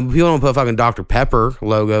 Like, people don't put fucking Dr. Pepper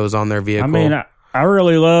logos on their vehicle. I mean, I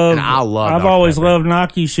really love. And I've Dr. always Pepper. Loved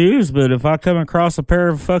Nike shoes, but if I come across a pair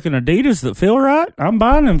of fucking Adidas that feel right, I'm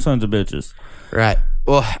buying them sons of bitches. Right.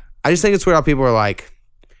 Well, I just think it's weird how people are like,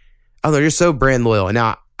 oh, they're just so brand loyal. And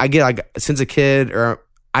now I get, like, since a kid, or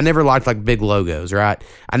I never liked like big logos, right?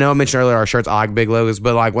 I know I mentioned earlier our shirts, I like big logos,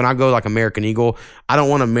 but like when I go like American Eagle, I don't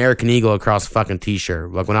want American Eagle across a fucking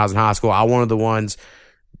t-shirt. Like when I was in high school, I wanted the ones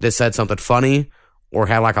that said something funny or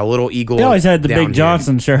had like a little eagle. They always had the Big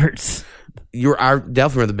Johnson shirts. I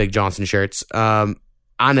definitely wore the Big Johnson shirts. I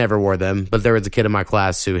never wore them, but there was a kid in my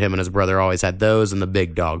class who him and his brother always had those and the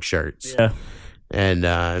Big Dog shirts. Yeah. And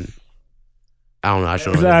I don't know. I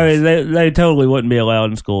shouldn't. I mean, they totally wouldn't be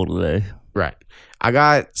allowed in school today. Right. I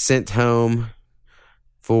got sent home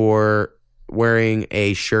for wearing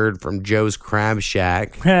a shirt from Joe's Crab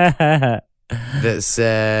Shack that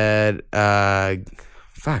said, said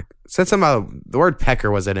something about, the word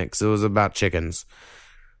pecker was in it because it was about chickens.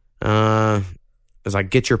 It was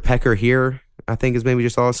like, get your pecker here, I think is maybe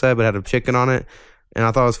just all it said, but it had a chicken on it. And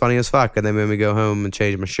I thought it was funny as fuck. And they made me go home and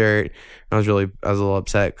change my shirt. And I was a little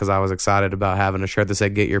upset because I was excited about having a shirt that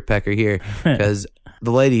said, get your pecker here. Because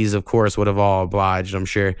the ladies, of course, would have all obliged, I'm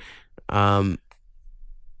sure. And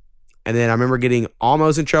then I remember getting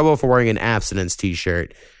almost in trouble for wearing an abstinence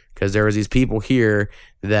t-shirt. Because there was these people here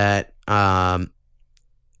that, when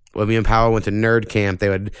me and Powell went to nerd camp,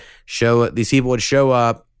 these people would show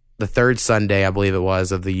up the third Sunday, I believe it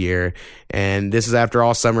was, of the year. And this is after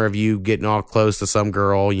all summer of you getting all close to some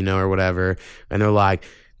girl, you know, or whatever. And they're like,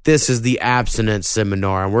 this is the abstinence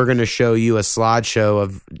seminar, and we're going to show you a slideshow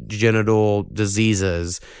of genital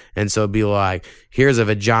diseases. And so it'd be like, here's a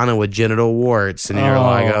vagina with genital warts. And you're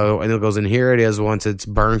like, oh, and it goes, and here it is once it's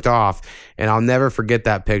burnt off. And I'll never forget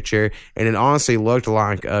that picture. And it honestly looked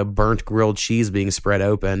like a burnt grilled cheese being spread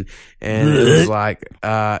open. And it was like,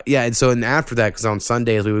 yeah. And so, and after that, because on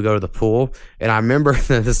Sundays we would go to the pool. And I remember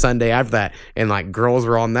the Sunday after that, and like girls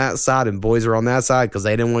were on that side and boys were on that side because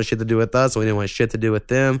they didn't want shit to do with us. So we didn't want shit to do with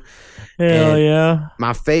them. Hell yeah.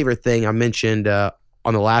 My favorite thing I mentioned,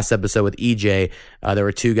 on the last episode with EJ, there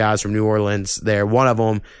were two guys from New Orleans there. One of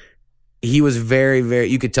them, he was very, very,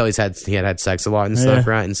 you could tell he had sex a lot and stuff,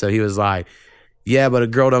 right? And so he was like, yeah, but a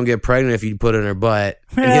girl don't get pregnant if you put it in her butt.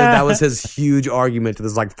 And that was his huge argument to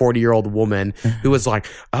this like 40-year-old woman who was like,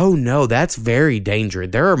 oh no, that's very dangerous.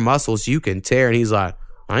 There are muscles you can tear. And he's like,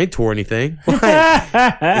 I ain't tore anything.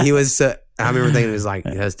 He was, I remember thinking, he was like,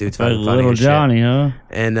 yeah, this dude's fucking funny little as Johnny, shit. huh?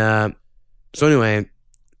 And so anyway,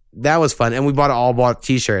 that was fun. And we bought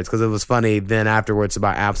t-shirts because it was funny then afterwards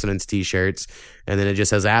about abstinence t-shirts. And then it just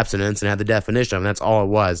says abstinence and had the definition of it. That's all it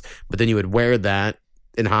was. But then you would wear that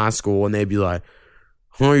in high school and they'd be like,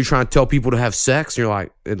 are you trying to tell people to have sex? And you're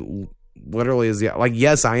like, it literally is. Like,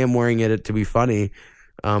 yes, I am wearing it to be funny.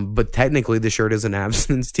 But technically the shirt is an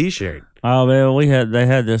abstinence t-shirt. Oh, man, they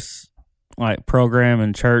had this like program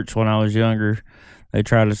in church when I was younger. They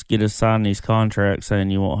tried to get us sign these contracts saying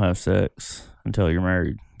you won't have sex until you're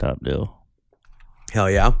married, type deal. Hell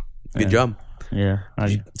yeah. Good job. Yeah.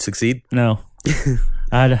 Did you succeed? No.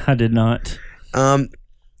 I did not.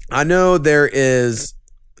 I know there is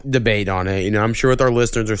debate on it. You know, I'm sure with our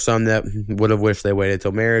listeners there's some that would have wished they waited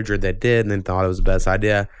till marriage or that did and then thought it was the best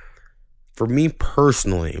idea. For me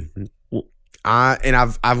personally,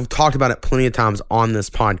 I've talked about it plenty of times on this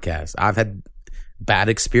podcast. I've had bad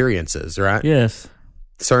experiences, right? Yes.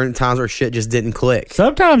 Certain times where shit just didn't click.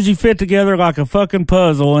 Sometimes you fit together like a fucking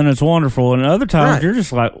puzzle and it's wonderful, and other times you're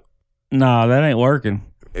just like, nah, that ain't working.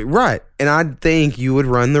 Right. And I think you would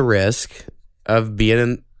run the risk of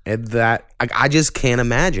being in that. I just can't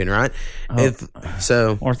imagine, right?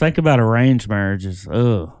 Or think about arranged marriages.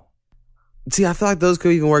 Ugh. See, I feel like those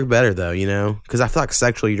could even work better, though, you know? Because I feel like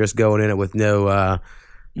sexually you're just going in it with no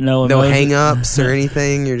hang-ups or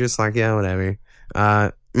anything. You're just like, yeah, whatever.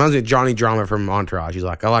 Reminds me of Johnny Drama from Entourage. He's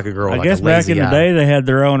like, I like a girl. I like guess a back lazy in the eye. day they had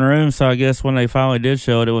their own room, so I guess when they finally did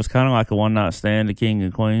show it, it was kind of like a one night stand, the King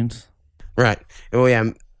and Queens. Right. Well, yeah,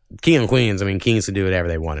 King and Queens. I mean, kings could do whatever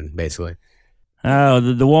they wanted, basically. Oh,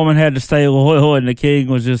 the woman had to stay loyal, and the king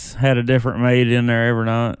was just had a different maid in there every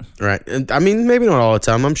night. Right. And, I mean, maybe not all the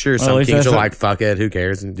time. I'm sure Well, at some least kings are that's like, fuck it, who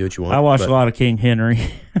cares, and do what you want. I watched But- a lot of King Henry.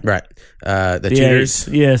 Right. The The Tudors.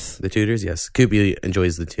 eight. Yes. The Tudors, yes. Koopy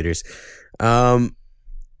enjoys the Tudors. Another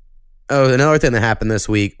thing that happened this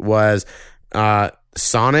week was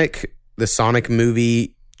Sonic, the Sonic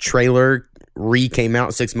movie trailer came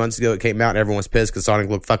out 6 months ago. It came out and everyone was pissed because Sonic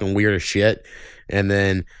looked fucking weird as shit. And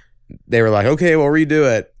then they were like, okay, we'll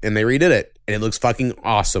redo it. And they redid it. And it looks fucking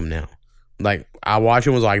awesome now. Like, I watched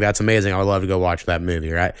it and was like, that's amazing. I would love to go watch that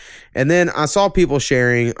movie, right? And then I saw people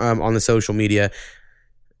sharing on the social media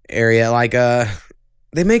area, like,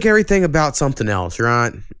 they make everything about something else,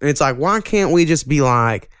 right? And it's like, why can't we just be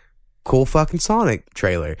like, cool fucking Sonic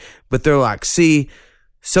trailer? But they're like, see,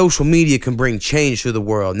 social media can bring change to the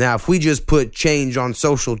world. Now, if we just put change on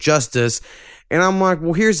social justice, and I'm like,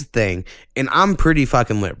 well, here's the thing, and I'm pretty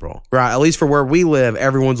fucking liberal, right? At least for where we live,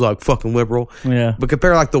 everyone's like fucking liberal. Yeah. But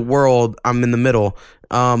compare like the world, I'm in the middle.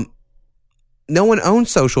 No one owns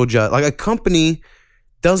social justice. Like a company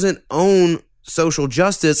doesn't own social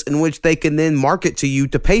justice in which they can then market to you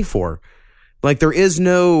to pay for. Like there is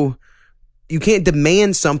no, you can't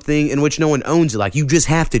demand something in which no one owns it. Like you just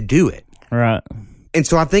have to do it. Right. And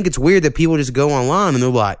so I think it's weird that people just go online and they're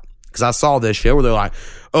like, because I saw this shit where they're like,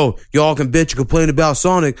 oh, y'all can bitch and complain about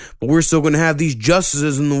Sonic, but we're still going to have these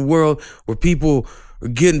justices in the world where people are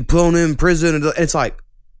getting thrown in prison. And it's like,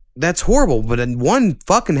 that's horrible. But one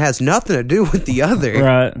fucking has nothing to do with the other.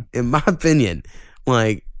 Right. In my opinion.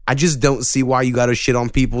 Like, I just don't see why you got to shit on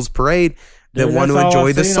people's parade that Dude, want to that's all enjoy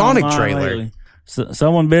I've the seen Sonic online trailer. lately. So,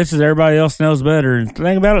 someone bitches, everybody else knows better. And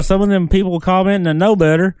think about it, some of them people commenting and know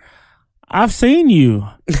better. I've seen you.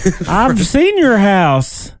 I've seen your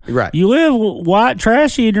house. Right. You live white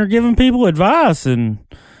trashy and you're giving people advice and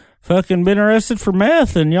fucking been arrested for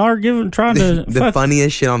meth and y'all are trying to The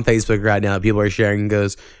funniest shit on Facebook right now people are sharing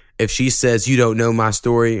goes, if she says you don't know my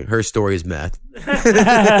story, her story is meth. It's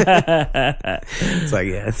like,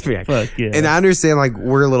 yeah, it's pretty. Fuck yeah. And I understand, like,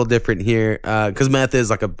 we're a little different here because meth is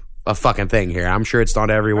like a fucking thing here. I'm sure it's not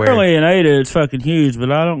everywhere. Early in Ada, it's fucking huge,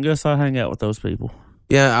 but I don't guess I hang out with those people.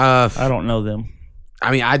 Yeah. I don't know them.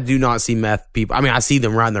 I mean, I do not see meth people. I mean, I see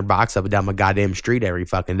them riding their bikes up and down my goddamn street every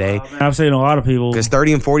fucking day. I've seen a lot of people. Because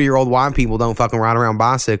 30 and 40-year-old white people don't fucking ride around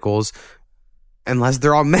bicycles unless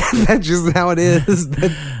they're all meth. That's just how it is.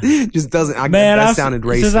 That just doesn't. That sounded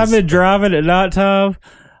racist. Since I've been driving at nighttime,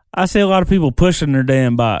 I see a lot of people pushing their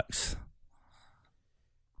damn bikes.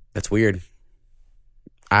 That's weird.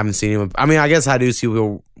 I haven't seen anyone. I mean, I guess I do see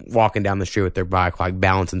people walking down the street with their bike, like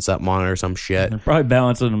balancing something on it or some shit. They're probably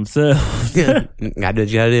balancing themselves. Yeah, I did.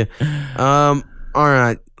 You gotta do. All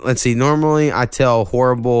right. Let's see. Normally, I tell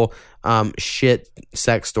horrible shit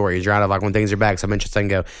sex stories, right? Of like when things are bad, because I mentioned a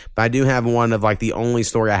second ago. But I do have one of like the only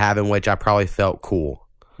story I have in which I probably felt cool.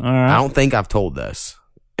 All right. I don't think I've told this.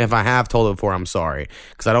 If I have told it before, I'm sorry,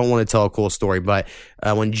 because I don't want to tell a cool story. But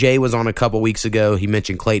when Jay was on a couple weeks ago, he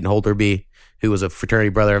mentioned Clayton Holterby, who was a fraternity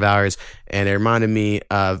brother of ours, and it reminded me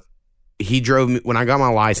of, he drove me when I got my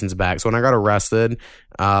license back. So when I got arrested,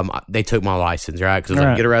 they took my license, right? Because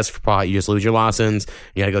like, you get arrested for pot, you just lose your license.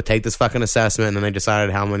 You got to go take this fucking assessment, and then they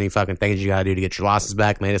decided how many fucking things you got to do to get your license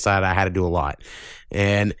back, and they decided I had to do a lot.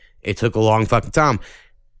 And it took a long fucking time.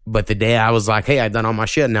 But the day I was like, hey, I've done all my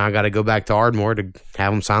shit, now I got to go back to Ardmore to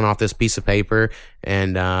have them sign off this piece of paper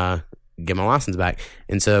and get my license back.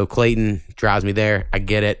 And so Clayton drives me there. I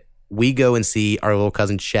get it. We go and see our little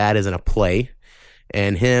cousin Chad is in a play,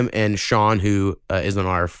 and him and Sean, who is in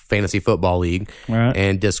our fantasy football league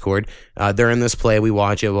and Discord, they're in this play. We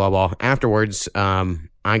watch it, blah, blah. Afterwards,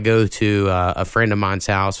 I go to a friend of mine's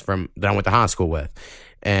house that I went to high school with,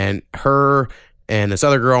 and her and this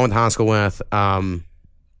other girl I went to high school with, and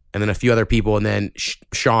then a few other people, and then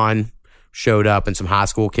Sean showed up and some high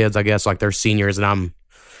school kids, I guess, like they're seniors, and I'm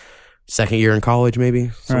second year in college, maybe,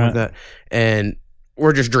 something like that. And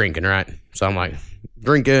we're just drinking, right? So I'm like,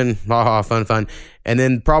 drinking, fun. And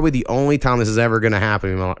then probably the only time this is ever going to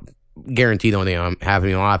happen, guaranteed the only thing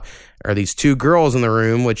happening in my life, are these two girls in the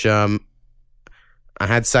room, which I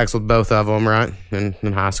had sex with both of them, right,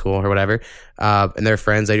 in high school or whatever. And their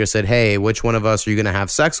friends, they just said, hey, which one of us are you going to have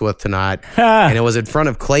sex with tonight? And it was in front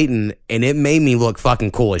of Clayton, and it made me look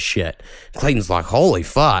fucking cool as shit. Clayton's like, holy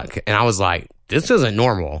fuck. And I was like, this isn't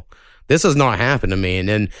normal. This has not happened to me. And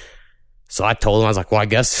then so I told him, I was like, well, I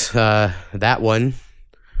guess that one,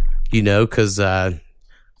 because that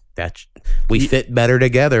we fit better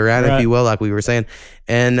together, right? If you will, like we were saying.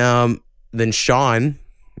 And then Sean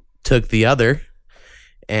took the other,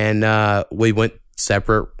 and we went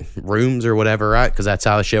separate rooms or whatever, right? Because that's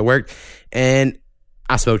how the shit worked. And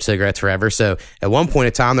I smoked cigarettes forever. So at one point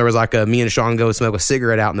in time, there was like me and Sean go smoke a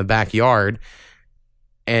cigarette out in the backyard,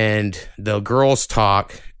 and the girls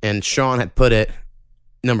talk, and Sean had put it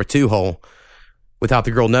number 2 hole without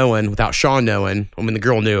the girl knowing, without Sean knowing. I mean, the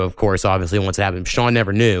girl knew, of course, obviously, once it happened. Sean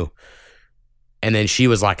never knew. And then she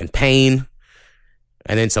was like in pain.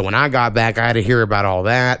 And then so when I got back, I had to hear about all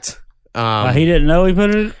that. He didn't know he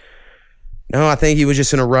put it? No, I think he was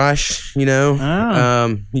just in a rush, you know.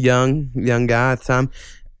 Young guy at the time.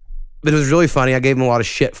 But it was really funny. I gave him a lot of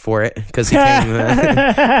shit for it because he came.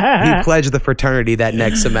 He pledged the fraternity that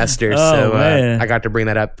next semester, so I got to bring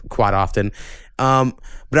that up quite often.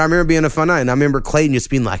 But I remember being a fun night, and I remember Clayton just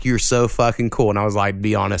being like, "You're so fucking cool," and I was like,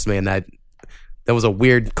 "Be honest, man, that was a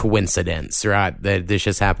weird coincidence, right? That this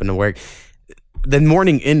just happened to work." The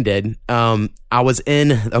morning ended. I was in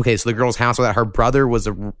so the girl's house with that. Her brother was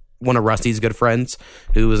one of Rusty's good friends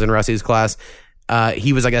who was in Rusty's class.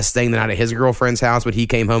 He was, I guess, staying the night at his girlfriend's house, but he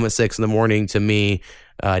came home at 6 a.m. to me,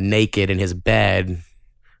 naked in his bed,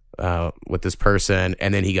 with this person.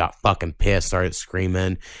 And then he got fucking pissed, started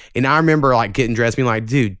screaming. And I remember like getting dressed, being like,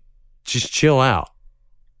 dude, just chill out.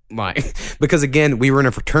 Like, because again, we were in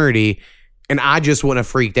a fraternity and I just wouldn't have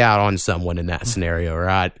freaked out on someone in that scenario,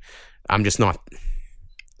 right? I'm just not,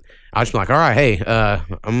 I was just like, all right, hey,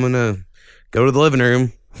 I'm going to go to the living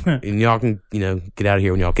room. And y'all can, get out of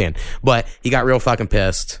here when y'all can. But he got real fucking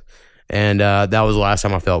pissed. And that was the last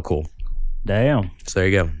time I felt cool. Damn. So there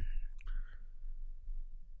you go.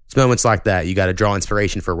 It's moments like that. You got to draw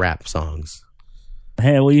inspiration for rap songs.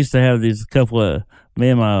 Hey, we used to have these couple of, me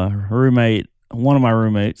and my roommate, one of my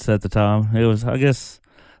roommates at the time. It was, I guess,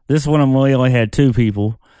 this one of them, we only had 2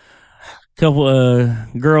 people. Couple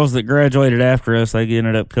of girls that graduated after us, they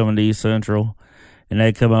ended up coming to East Central. And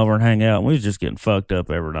they'd come over and hang out. And we was just getting fucked up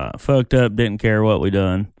every night. Fucked up, didn't care what we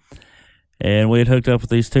done. And we had hooked up with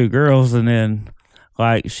these 2 girls. And then,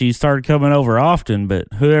 like, she started coming over often. But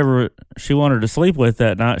whoever she wanted to sleep with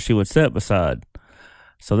that night, she would sit beside.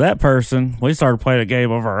 So that person, we started playing a game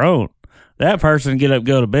of our own. That person would get up,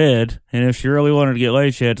 go to bed. And if she really wanted to get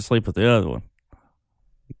laid, she had to sleep with the other one.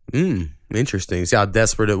 Interesting. See how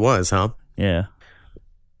desperate it was, huh? Yeah.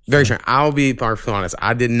 Very sure. I'll be perfectly honest.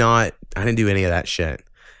 I didn't do any of that shit.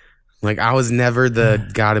 Like, I was never the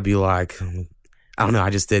guy to be like, I don't know. I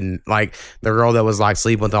just didn't like the girl that was like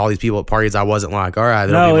sleeping with all these people at parties. I wasn't like, all right,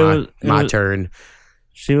 that'll be my turn.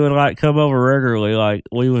 She would like come over regularly. Like,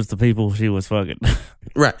 we was the people she was fucking.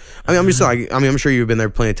 Right. I mean, I'm just like, I'm sure you've been there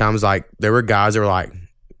plenty of times. Like, there were guys that were like,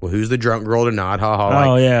 well, who's the drunk girl tonight? Ha ha. Like,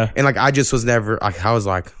 oh yeah. And like, I just was never like, I was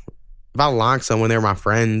like, if I like someone, they're my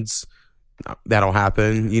friends. That'll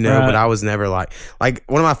happen, right. But I was never like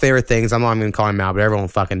one of my favorite things. I'm not even gonna call him out, but everyone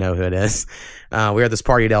fucking know who it is. We were at this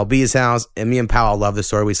party at LB's house, and me and Powell love this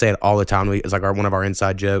story. We say it all the time. It's like one of our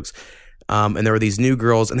inside jokes. And there were these new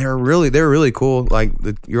girls, and they were really cool, like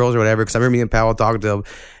the girls or whatever. Because I remember me and Powell talking to them,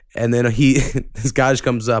 and then this guy just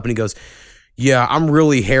comes up and he goes, "Yeah, I'm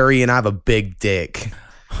really hairy and I have a big dick."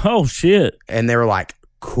 Oh shit! And they were like,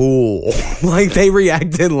 "Cool," like they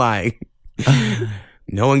reacted like.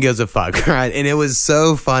 No one gives a fuck, right? And it was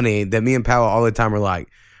so funny that me and Powell all the time were like,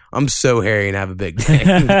 I'm so hairy and I have a big dick.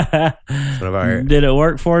 Did it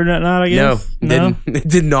work for you that night, I guess? No? It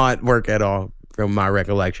did not work at all from my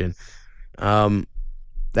recollection.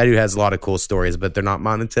 That dude has a lot of cool stories, but they're not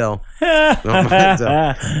mine to tell.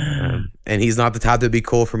 And he's not the type to be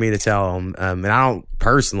cool for me to tell him. And I don't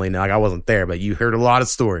personally know, like I wasn't there, but you heard a lot of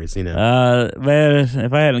stories, Man,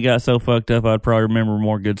 if I hadn't got so fucked up, I'd probably remember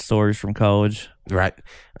more good stories from college. Right.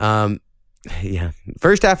 Yeah.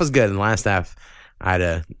 First half was good, and last half I had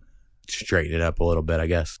to straighten it up a little bit, I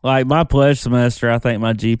guess. Like my pledge semester, I think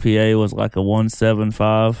my GPA was like a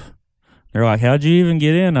 1.75. They're like, how'd you even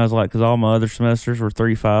get in? I was like, because all my other semesters were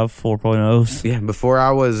 3.5, 4.0s. Yeah, before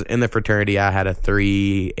I was in the fraternity, I had a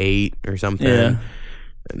 3.8 or something. Yeah.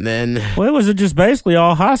 And then... Well, it was just basically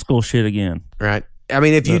all high school shit again. Right. I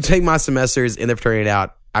mean, if you take my semesters in the fraternity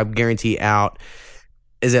out, I guarantee out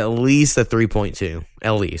is at least a 3.2,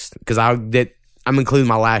 at least. Because I'm including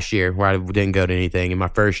my last year where I didn't go to anything in my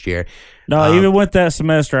first year. No, even with that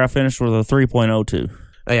semester, I finished with a 3.02.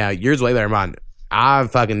 Oh, yeah, yours way better than mine.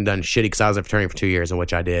 I've fucking done shitty because I was in a fraternity for 2 years in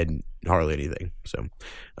which I did hardly anything. So,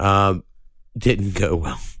 didn't go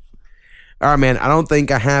well. All right, man. I don't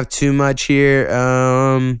think I have too much here.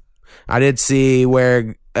 I did see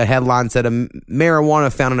where a headline said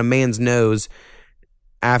marijuana found in a man's nose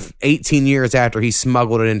 18 years after he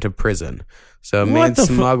smuggled it into prison. So man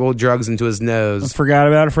smuggled drugs into his nose. Forgot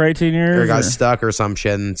about it for 18 years? Or got stuck or some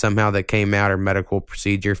shit, and somehow that came out, or medical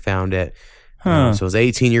procedure found it. So it was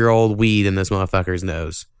 18-year-old weed in this motherfucker's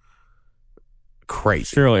nose. Crazy.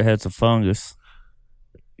 Surely it had some fungus.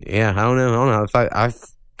 Yeah, I don't know. I've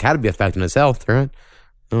got to be affecting his health, right?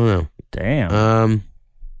 I don't know.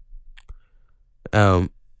 Damn.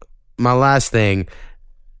 My last thing,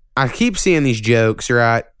 I keep seeing these jokes,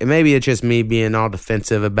 right? And maybe it's just me being all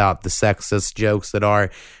defensive about the sexist jokes that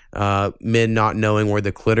are men not knowing where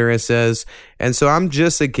the clitoris is. And so I'm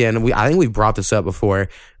just, again, I think we've brought this up before.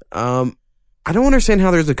 I don't understand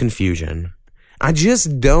how there's a confusion. I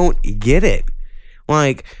just don't get it.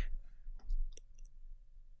 Like,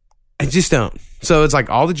 I just don't. So it's like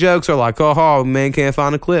all the jokes are like, oh, man can't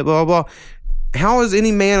find a clit, blah, blah, blah. How is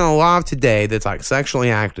any man alive today that's like sexually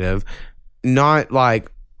active not like,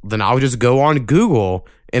 then I'll just go on Google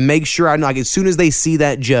and make sure I know, like, as soon as they see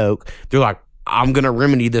that joke, they're like, I'm going to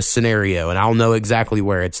remedy this scenario and I'll know exactly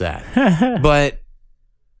where it's at. But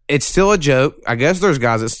it's still a joke. I guess there's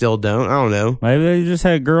guys that still don't. I don't know. Maybe they just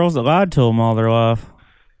had girls that lied to them all their life.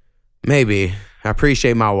 Maybe. I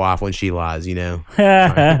appreciate my wife when she lies, you know.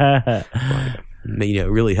 It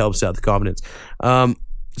really helps out the confidence.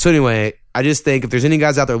 So anyway, I just think if there's any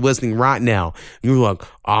guys out there listening right now, you're like,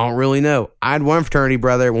 I don't really know. I had one fraternity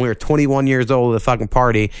brother when we were 21 years old at a fucking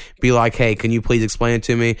party be like, hey, can you please explain it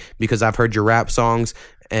to me? Because I've heard your rap songs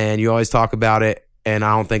and you always talk about it. And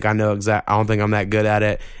I don't think I don't think I'm that good at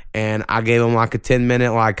it. And I gave him like a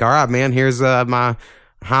 10-minute, like, all right, man, here's my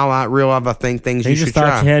highlight reel of, I think, things you should try. He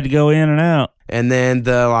just thought you had to go in and out. And then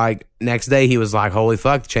the next day he was like, holy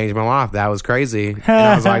fuck, changed my life. That was crazy. And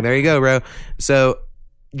I was like, there you go, bro. So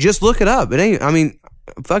just look it up. It ain't, I mean,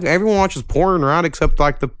 fuck, everyone watches porn, right? Except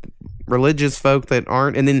like the religious folk that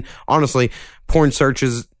aren't. And then honestly,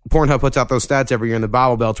 Pornhub puts out those stats every year in the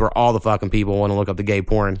Bible Belts where all the fucking people want to look up the gay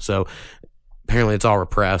porn. So apparently it's all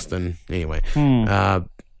repressed. And anyway, the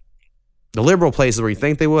liberal places where you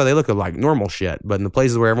think they will, they look up like normal shit. But in the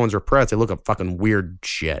places where everyone's repressed, they look up fucking weird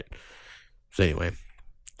shit. So anyway,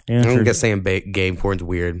 I don't guess saying gay porn's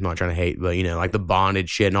weird. I'm not trying to hate, but like the bondage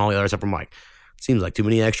shit and all the other stuff. I'm like, seems like too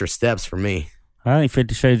many extra steps for me. I think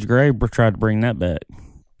 50 Shades of Grey tried to bring that back.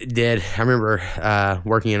 It did. I remember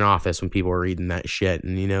working in an office when people were reading that shit,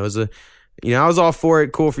 and it was I was all for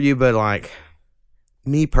it, cool for you, but like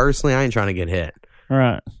me personally, I ain't trying to get hit.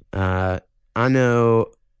 Right. I know.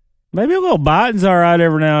 Maybe a little biting's all right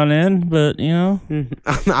every now and then, but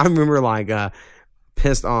I remember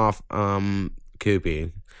pissed off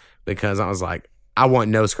Koopy because I was like, I want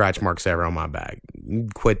no scratch marks ever on my back.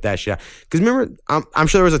 Quit that shit. Because remember, I'm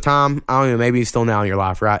sure there was a time, I don't know, maybe still now in your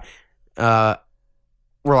life, right? We're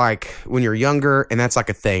like, when you're younger, and that's like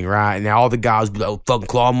a thing, right? And now all the guys be like, fucking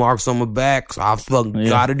claw marks on my back, so I fucking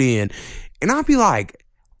got it in. And I'd be like,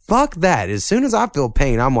 fuck that. As soon as I feel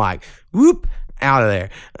pain, I'm like, whoop, out of there.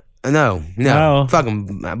 No,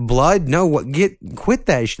 fucking blood. No, quit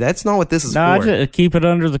that shit. That's not what this is for. I just keep it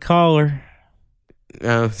under the collar.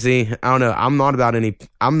 See, I don't know. I'm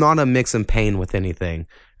not a mixing pain with anything,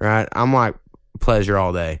 right? I'm like pleasure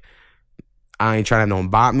all day. I ain't trying to have no one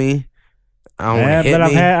bite me. I don't want to hit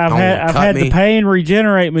me. I've had the pain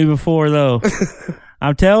regenerate me before, though.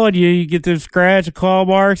 I'm telling you, you get those scratch and claw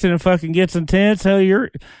marks and it fucking gets intense. Hell,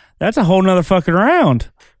 that's a whole nother fucking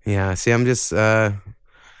round. Yeah, see, I'm just, I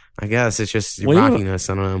guess it's just rockiness.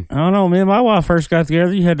 I don't know. Me and my wife first got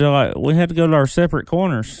together. We had to go to our separate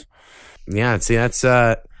corners. Yeah, see, that's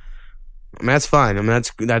fine. I mean,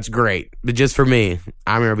 that's great. But just for me,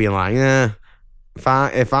 I remember being like, if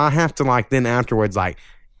I have to then afterwards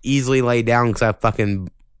easily lay down because I have fucking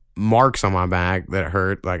marks on my back that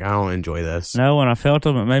hurt, I don't enjoy this. No, when I felt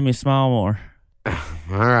them, it made me smile more. All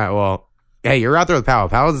right, well, hey, you're out there with Powell.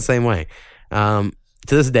 Powell's the same way. To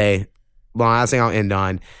this day, the last thing I'll end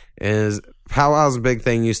on is Powell's big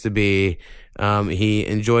thing used to be he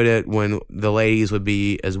enjoyed it when the ladies would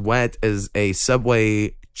be as wet as a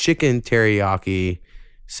Subway chicken teriyaki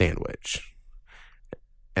sandwich.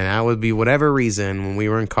 And that would be whatever reason when we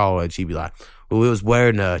were in college, he'd be like, well, it was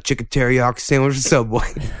wearing a chicken teriyaki sandwich at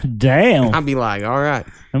Subway. Damn. I'd be like, all right.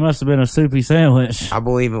 It must have been a soupy sandwich. I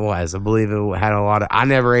believe it was. I believe it had a lot of, I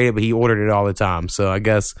never ate it, but he ordered it all the time. So I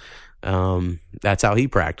guess that's how he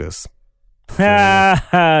practiced.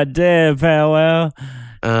 Ha, damn, powwow.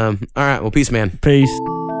 All right. Well, peace, man. Peace.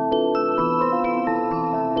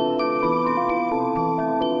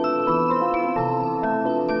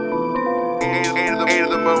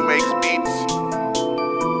 The Mo makes beats.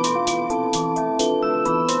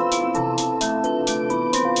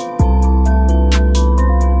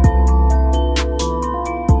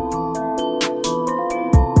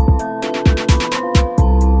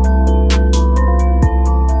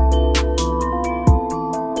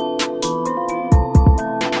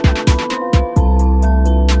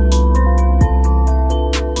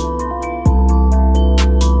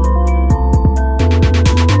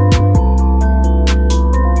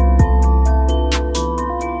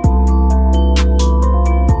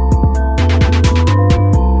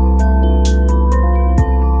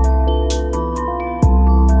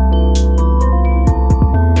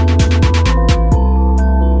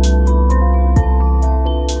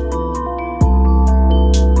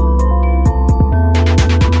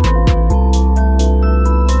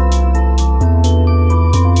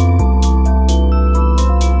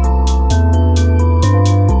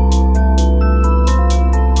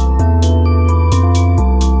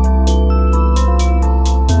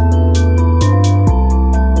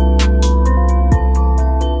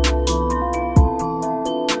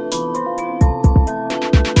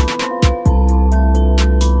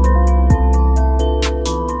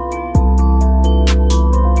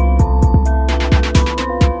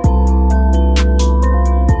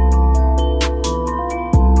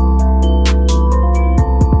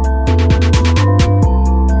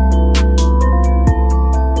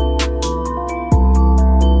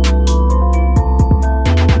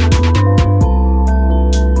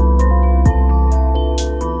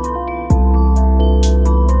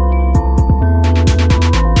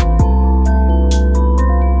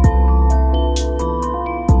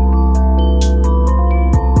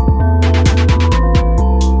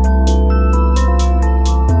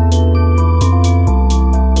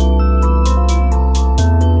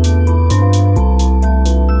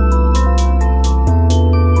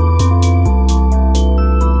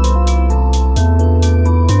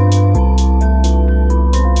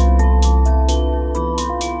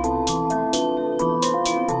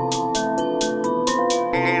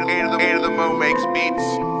 Mo Makes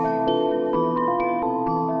Beats.